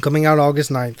 Coming out August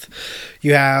 9th,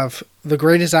 you have the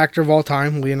greatest actor of all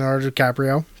time, Leonardo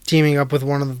DiCaprio, teaming up with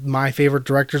one of my favorite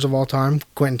directors of all time,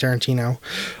 Quentin Tarantino,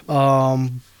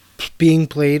 being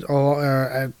played,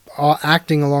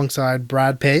 acting alongside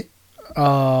Brad Pitt,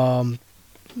 Margot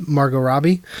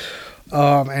Robbie,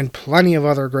 and plenty of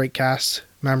other great cast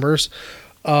members,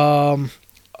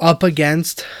 up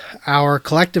against our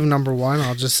collective number 1,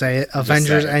 I'll just say it,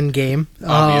 Avengers Endgame.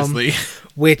 Obviously.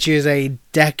 Which is a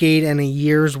decade and a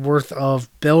year's worth of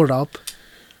build-up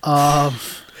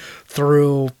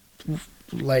through,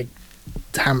 like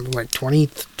 20,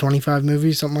 25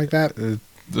 movies, something like that.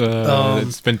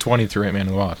 It's been 20 through Ant-Man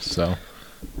and the Wasp, so...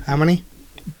 How many?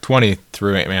 20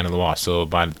 through Ant-Man and the Wasp, so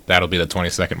that'll be the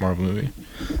 22nd Marvel movie.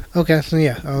 Okay, so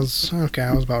yeah, I was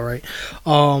about right.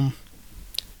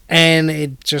 And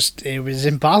it was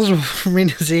impossible for me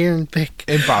to sit here and pick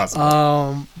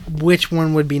which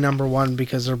one would be number 1,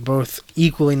 because they're both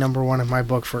equally number 1 in my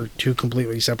book for 2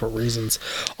 completely separate reasons.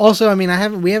 Also, I mean,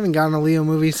 we haven't gotten a Leo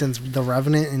movie since The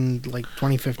Revenant in like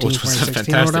 2015,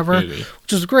 2016 or whatever, movie.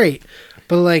 Which was great.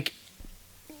 But like,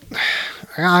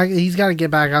 he's got to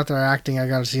get back out there acting. I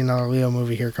got to see another Leo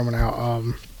movie here coming out.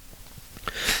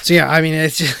 So yeah, I mean,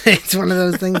 it's one of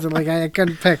those things that like I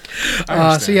couldn't pick.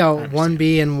 So yeah,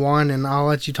 1B and 1, and I'll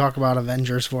let you talk about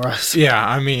Avengers for us. Yeah,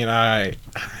 I mean, I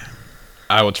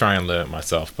will try and live it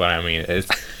myself, but I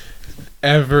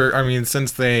mean,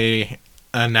 since they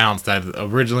announced that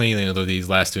originally these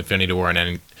last 2, Infinity War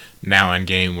and now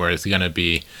Endgame, where it's gonna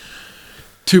be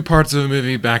 2 parts of a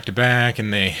movie back to back,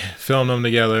 and they filmed them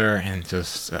together, and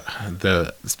just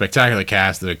the spectacular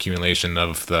cast, the accumulation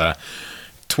of the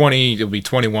it'll be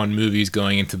 21 movies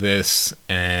going into this,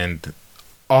 and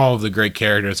all of the great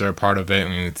characters are a part of it,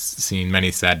 and it's seen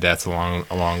many sad deaths along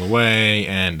the way,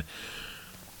 and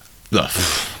the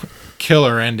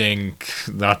killer ending.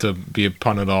 Not to be a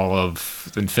pun at all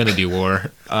of Infinity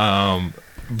War,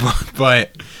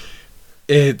 but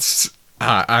it's.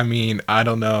 I mean, I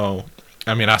don't know.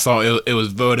 I mean, I saw it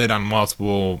was voted on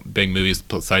multiple big movies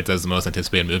sites as the most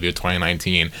anticipated movie of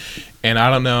 2019, and I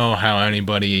don't know how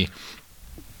anybody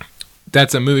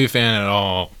that's a movie fan at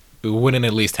all wouldn't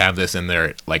at least have this in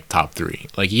their like top 3.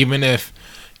 Like, even if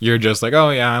you're just like,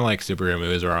 oh yeah, I like superhero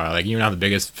movies, or like you're not the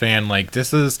biggest fan, like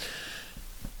this is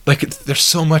like there's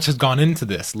so much has gone into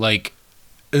this. Like,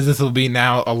 this will be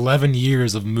now 11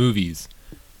 years of movies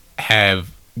have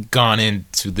gone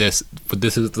into this, but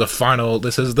this is the final,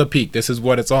 this is the peak, this is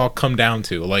what it's all come down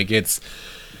to. Like, it's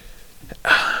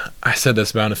I said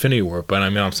this about Infinity War, but I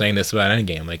mean, I'm saying this about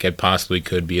Endgame. Like, it possibly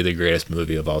could be the greatest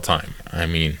movie of all time. I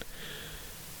mean,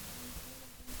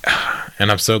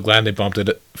 and I'm so glad they bumped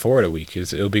it forward a week,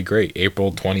 because it'll be great.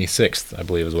 April 26th, I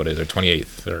believe is what it is, or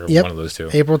 28th, or one of those two.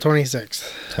 April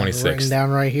 26th. 26th. Written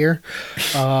down right here.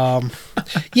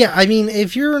 Yeah, I mean,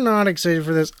 if you're not excited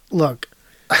for this, look,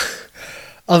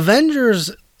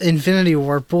 Avengers Infinity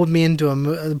War pulled me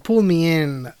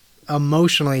in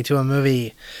emotionally to a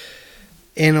movie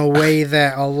in a way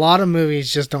that a lot of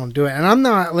movies just don't do it. And I'm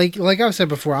not, like I've said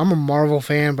before, I'm a Marvel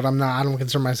fan, but I don't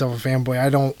consider myself a fanboy. I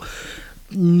don't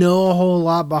know a whole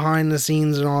lot behind the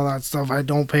scenes and all that stuff. I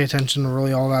don't pay attention to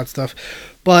really all that stuff.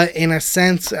 But in a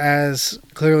sense, as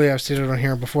clearly I've stated on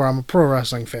here before, I'm a pro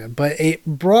wrestling fan. But it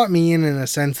brought me in a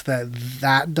sense that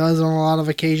does on a lot of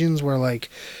occasions where, like,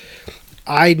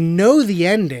 I know the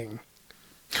ending,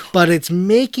 but it's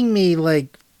making me,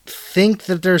 like, think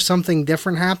that there's something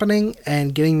different happening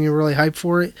and getting me really hyped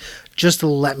for it, just to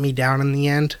let me down in the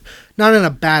end. Not in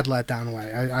a bad letdown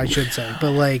way, I should say,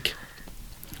 but, like,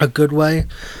 a good way,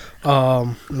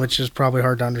 which is probably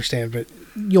hard to understand, but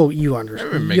you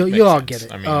understand. You'll all get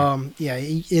it. I mean, yeah,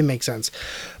 it makes sense.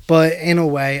 But in a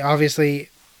way, obviously,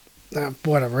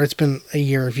 whatever. It's been a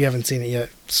year. If you haven't seen it yet,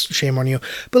 shame on you.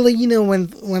 But, like, you know, when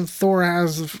Thor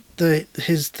has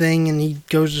his thing and he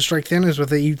goes to strike Thanos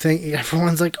with it, you think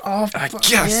everyone's like, "Oh,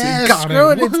 yeah, screw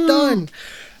it, it's done."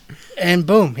 And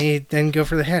boom, he then go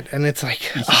for the head, and it's like,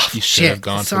 "Oh shit,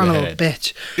 son of a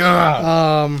bitch."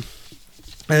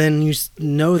 And then you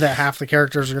know that half the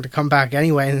characters are going to come back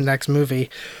anyway in the next movie.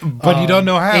 But you don't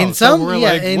know how. In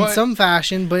some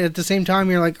fashion, but at the same time,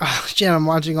 you're like, oh, shit, I'm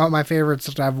watching all my favorites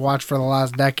that I've watched for the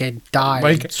last decade die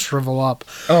and shrivel up.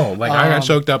 Oh, like, I got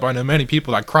choked up. I know many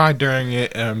people that cried during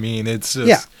it. I mean, it's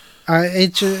just... Yeah,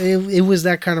 it was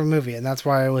that kind of movie, and that's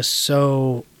why it was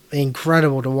so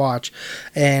incredible to watch.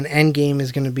 And Endgame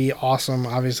is going to be awesome.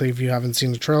 Obviously, if you haven't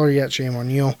seen the trailer yet, shame on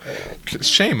you.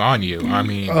 Shame on you. I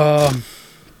mean...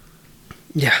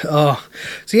 Yeah.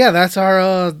 So yeah, that's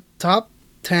our top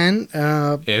 10,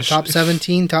 top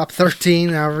 17, top 13,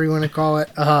 however you want to call it.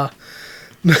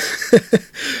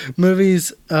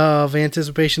 Movies of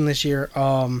anticipation this year.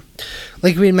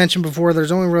 Like we had mentioned before,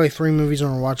 there's only really 3 movies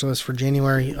on our watch list for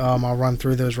January. I'll run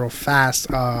through those real fast.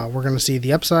 We're going to see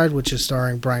The Upside, which is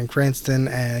starring Bryan Cranston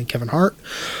and Kevin Hart.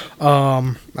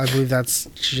 I believe that's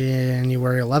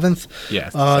January 11th.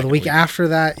 Yes. The week after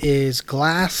that is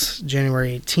Glass,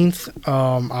 January 18th.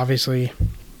 Obviously,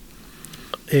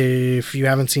 if you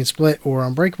haven't seen Split or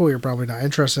Unbreakable, you're probably not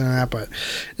interested in that, but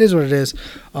it is what it is.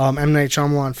 M. Night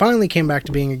Shyamalan finally came back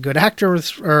to being a good actor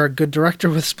or a good director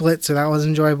with Split, so that was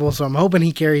enjoyable. So I'm hoping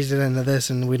he carries it into this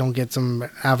and we don't get some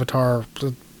Avatar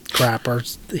crap or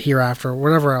Hereafter, or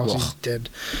whatever else he did.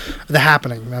 The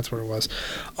Happening, that's what it was.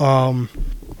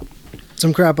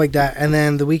 Some crap like that. And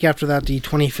then the week after that, the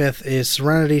 25th, is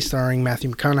Serenity, starring Matthew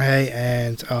McConaughey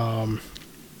and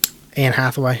Anne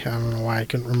Hathaway. I don't know why I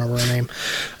couldn't remember her name.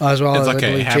 As well as I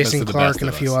believe Jason Clarke and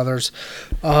a few others.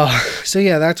 So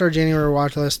yeah, that's our January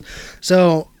watch list.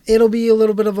 So it'll be a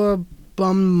little bit of a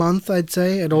bum month, I'd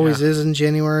say. It always is in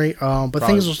January. But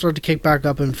things will start to kick back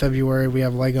up in February. We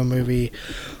have Lego Movie,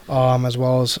 as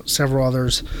well as several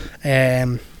others.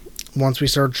 And once we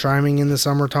start chiming in the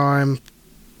summertime,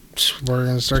 we're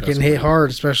going to start getting hit hard,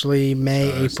 especially May,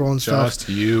 April, and stuff. Just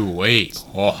you wait.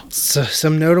 So,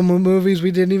 some notable movies we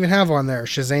didn't even have on there.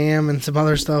 Shazam and some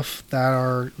other stuff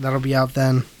that'll be out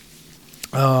then.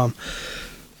 I'm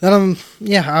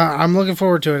looking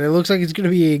forward to it. It looks like it's going to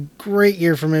be a great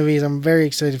year for movies. I'm very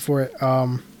excited for it.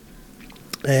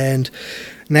 And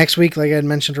next week, like I had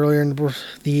mentioned earlier in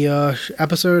the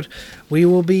episode, we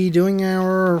will be doing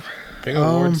our... big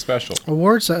award special.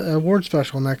 Award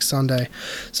special next Sunday.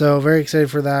 So very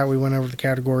excited for that. We went over the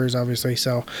categories, obviously.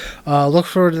 So look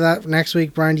forward to that next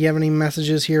week. Brian, do you have any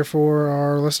messages here for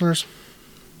our listeners?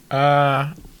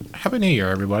 Happy New Year,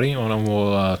 everybody. And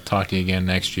we'll talk to you again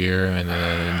next year, and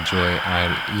then enjoy.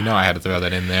 I had to throw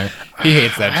that in there. He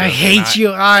hates that joke. I hate you.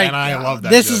 And I love that.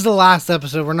 This joke. is the last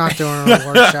episode. We're not doing an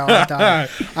award show.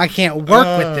 I can't work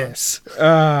with this.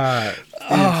 I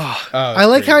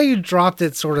like how you dropped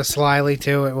it sort of slyly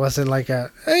too. It wasn't like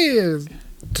a hey,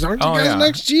 talk to you guys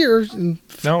next year. And,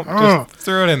 no, just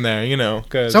throw it in there.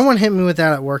 Cause someone hit me with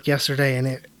that at work yesterday, and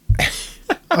it.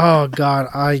 Oh God,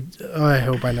 I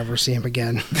hope I never see him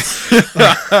again.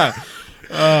 Yeah,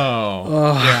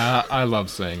 I love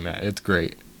saying that. It's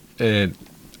great. Most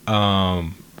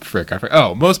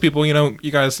people,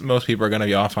 most people are gonna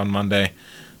be off on Monday,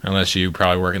 unless you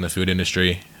probably work in the food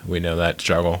industry. We know that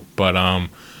struggle, but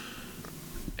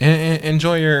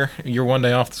enjoy your one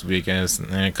day off this weekend.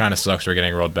 And it kind of sucks we're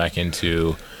getting rolled back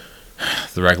into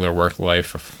the regular work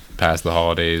life past the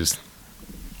holidays.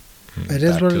 It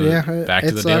is what it is. Back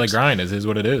to the daily grind. It is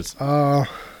what it is. Yeah,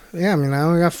 I mean, I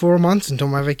only got 4 months until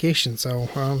my vacation, so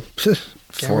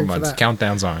 4 months.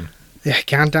 Countdown's on. Yeah,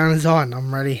 countdown is on.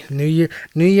 I'm ready. New year,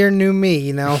 new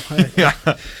me. Yeah.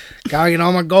 Gotta get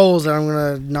all my goals that I'm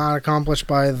gonna not accomplish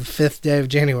by the 5th day of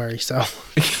January. So,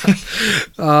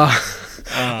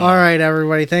 all right,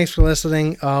 everybody. Thanks for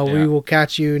listening. We will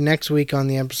catch you next week on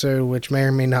the episode, which may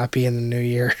or may not be in the new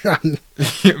year.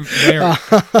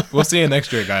 We'll see you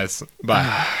next year, guys.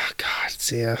 Bye. God,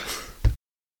 see ya.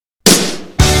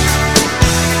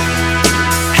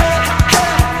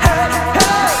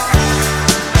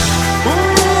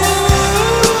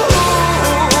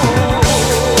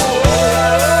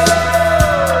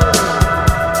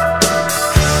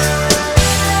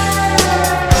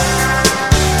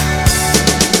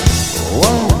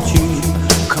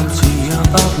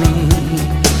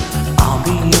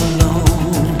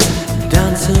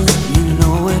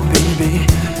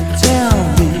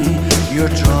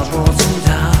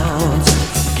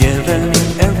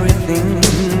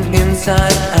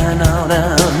 Inside and out,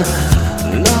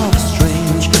 and love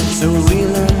strange, so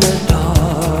real in the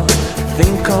dark.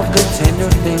 Think of the tender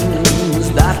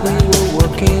things that we were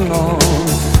working on.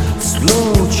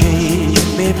 Slow change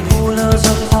may pull us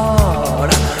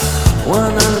apart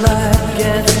when the light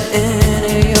gets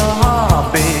into your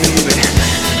heart, baby.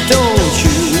 Don't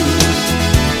you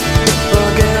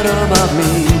forget about me.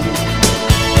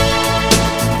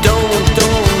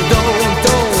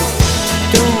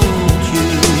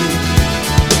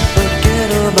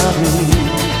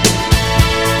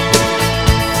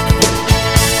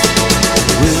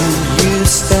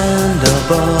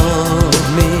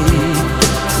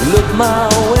 My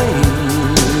way,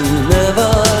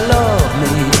 never love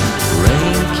me.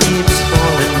 Rain keeps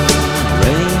falling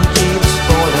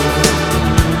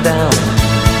down,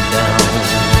 down,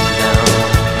 down.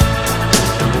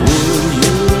 Will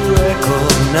you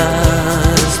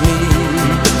recognize me?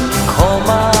 Call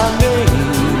my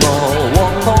name or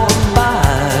walk on by.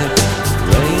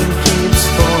 Rain keeps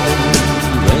falling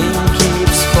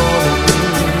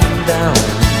down,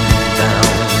 down,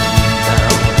 down,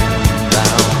 down.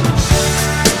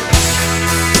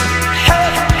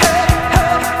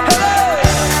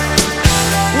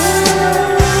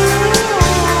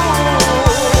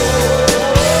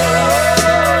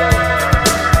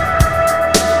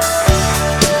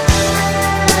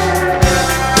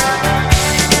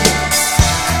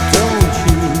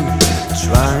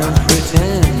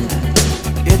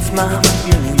 My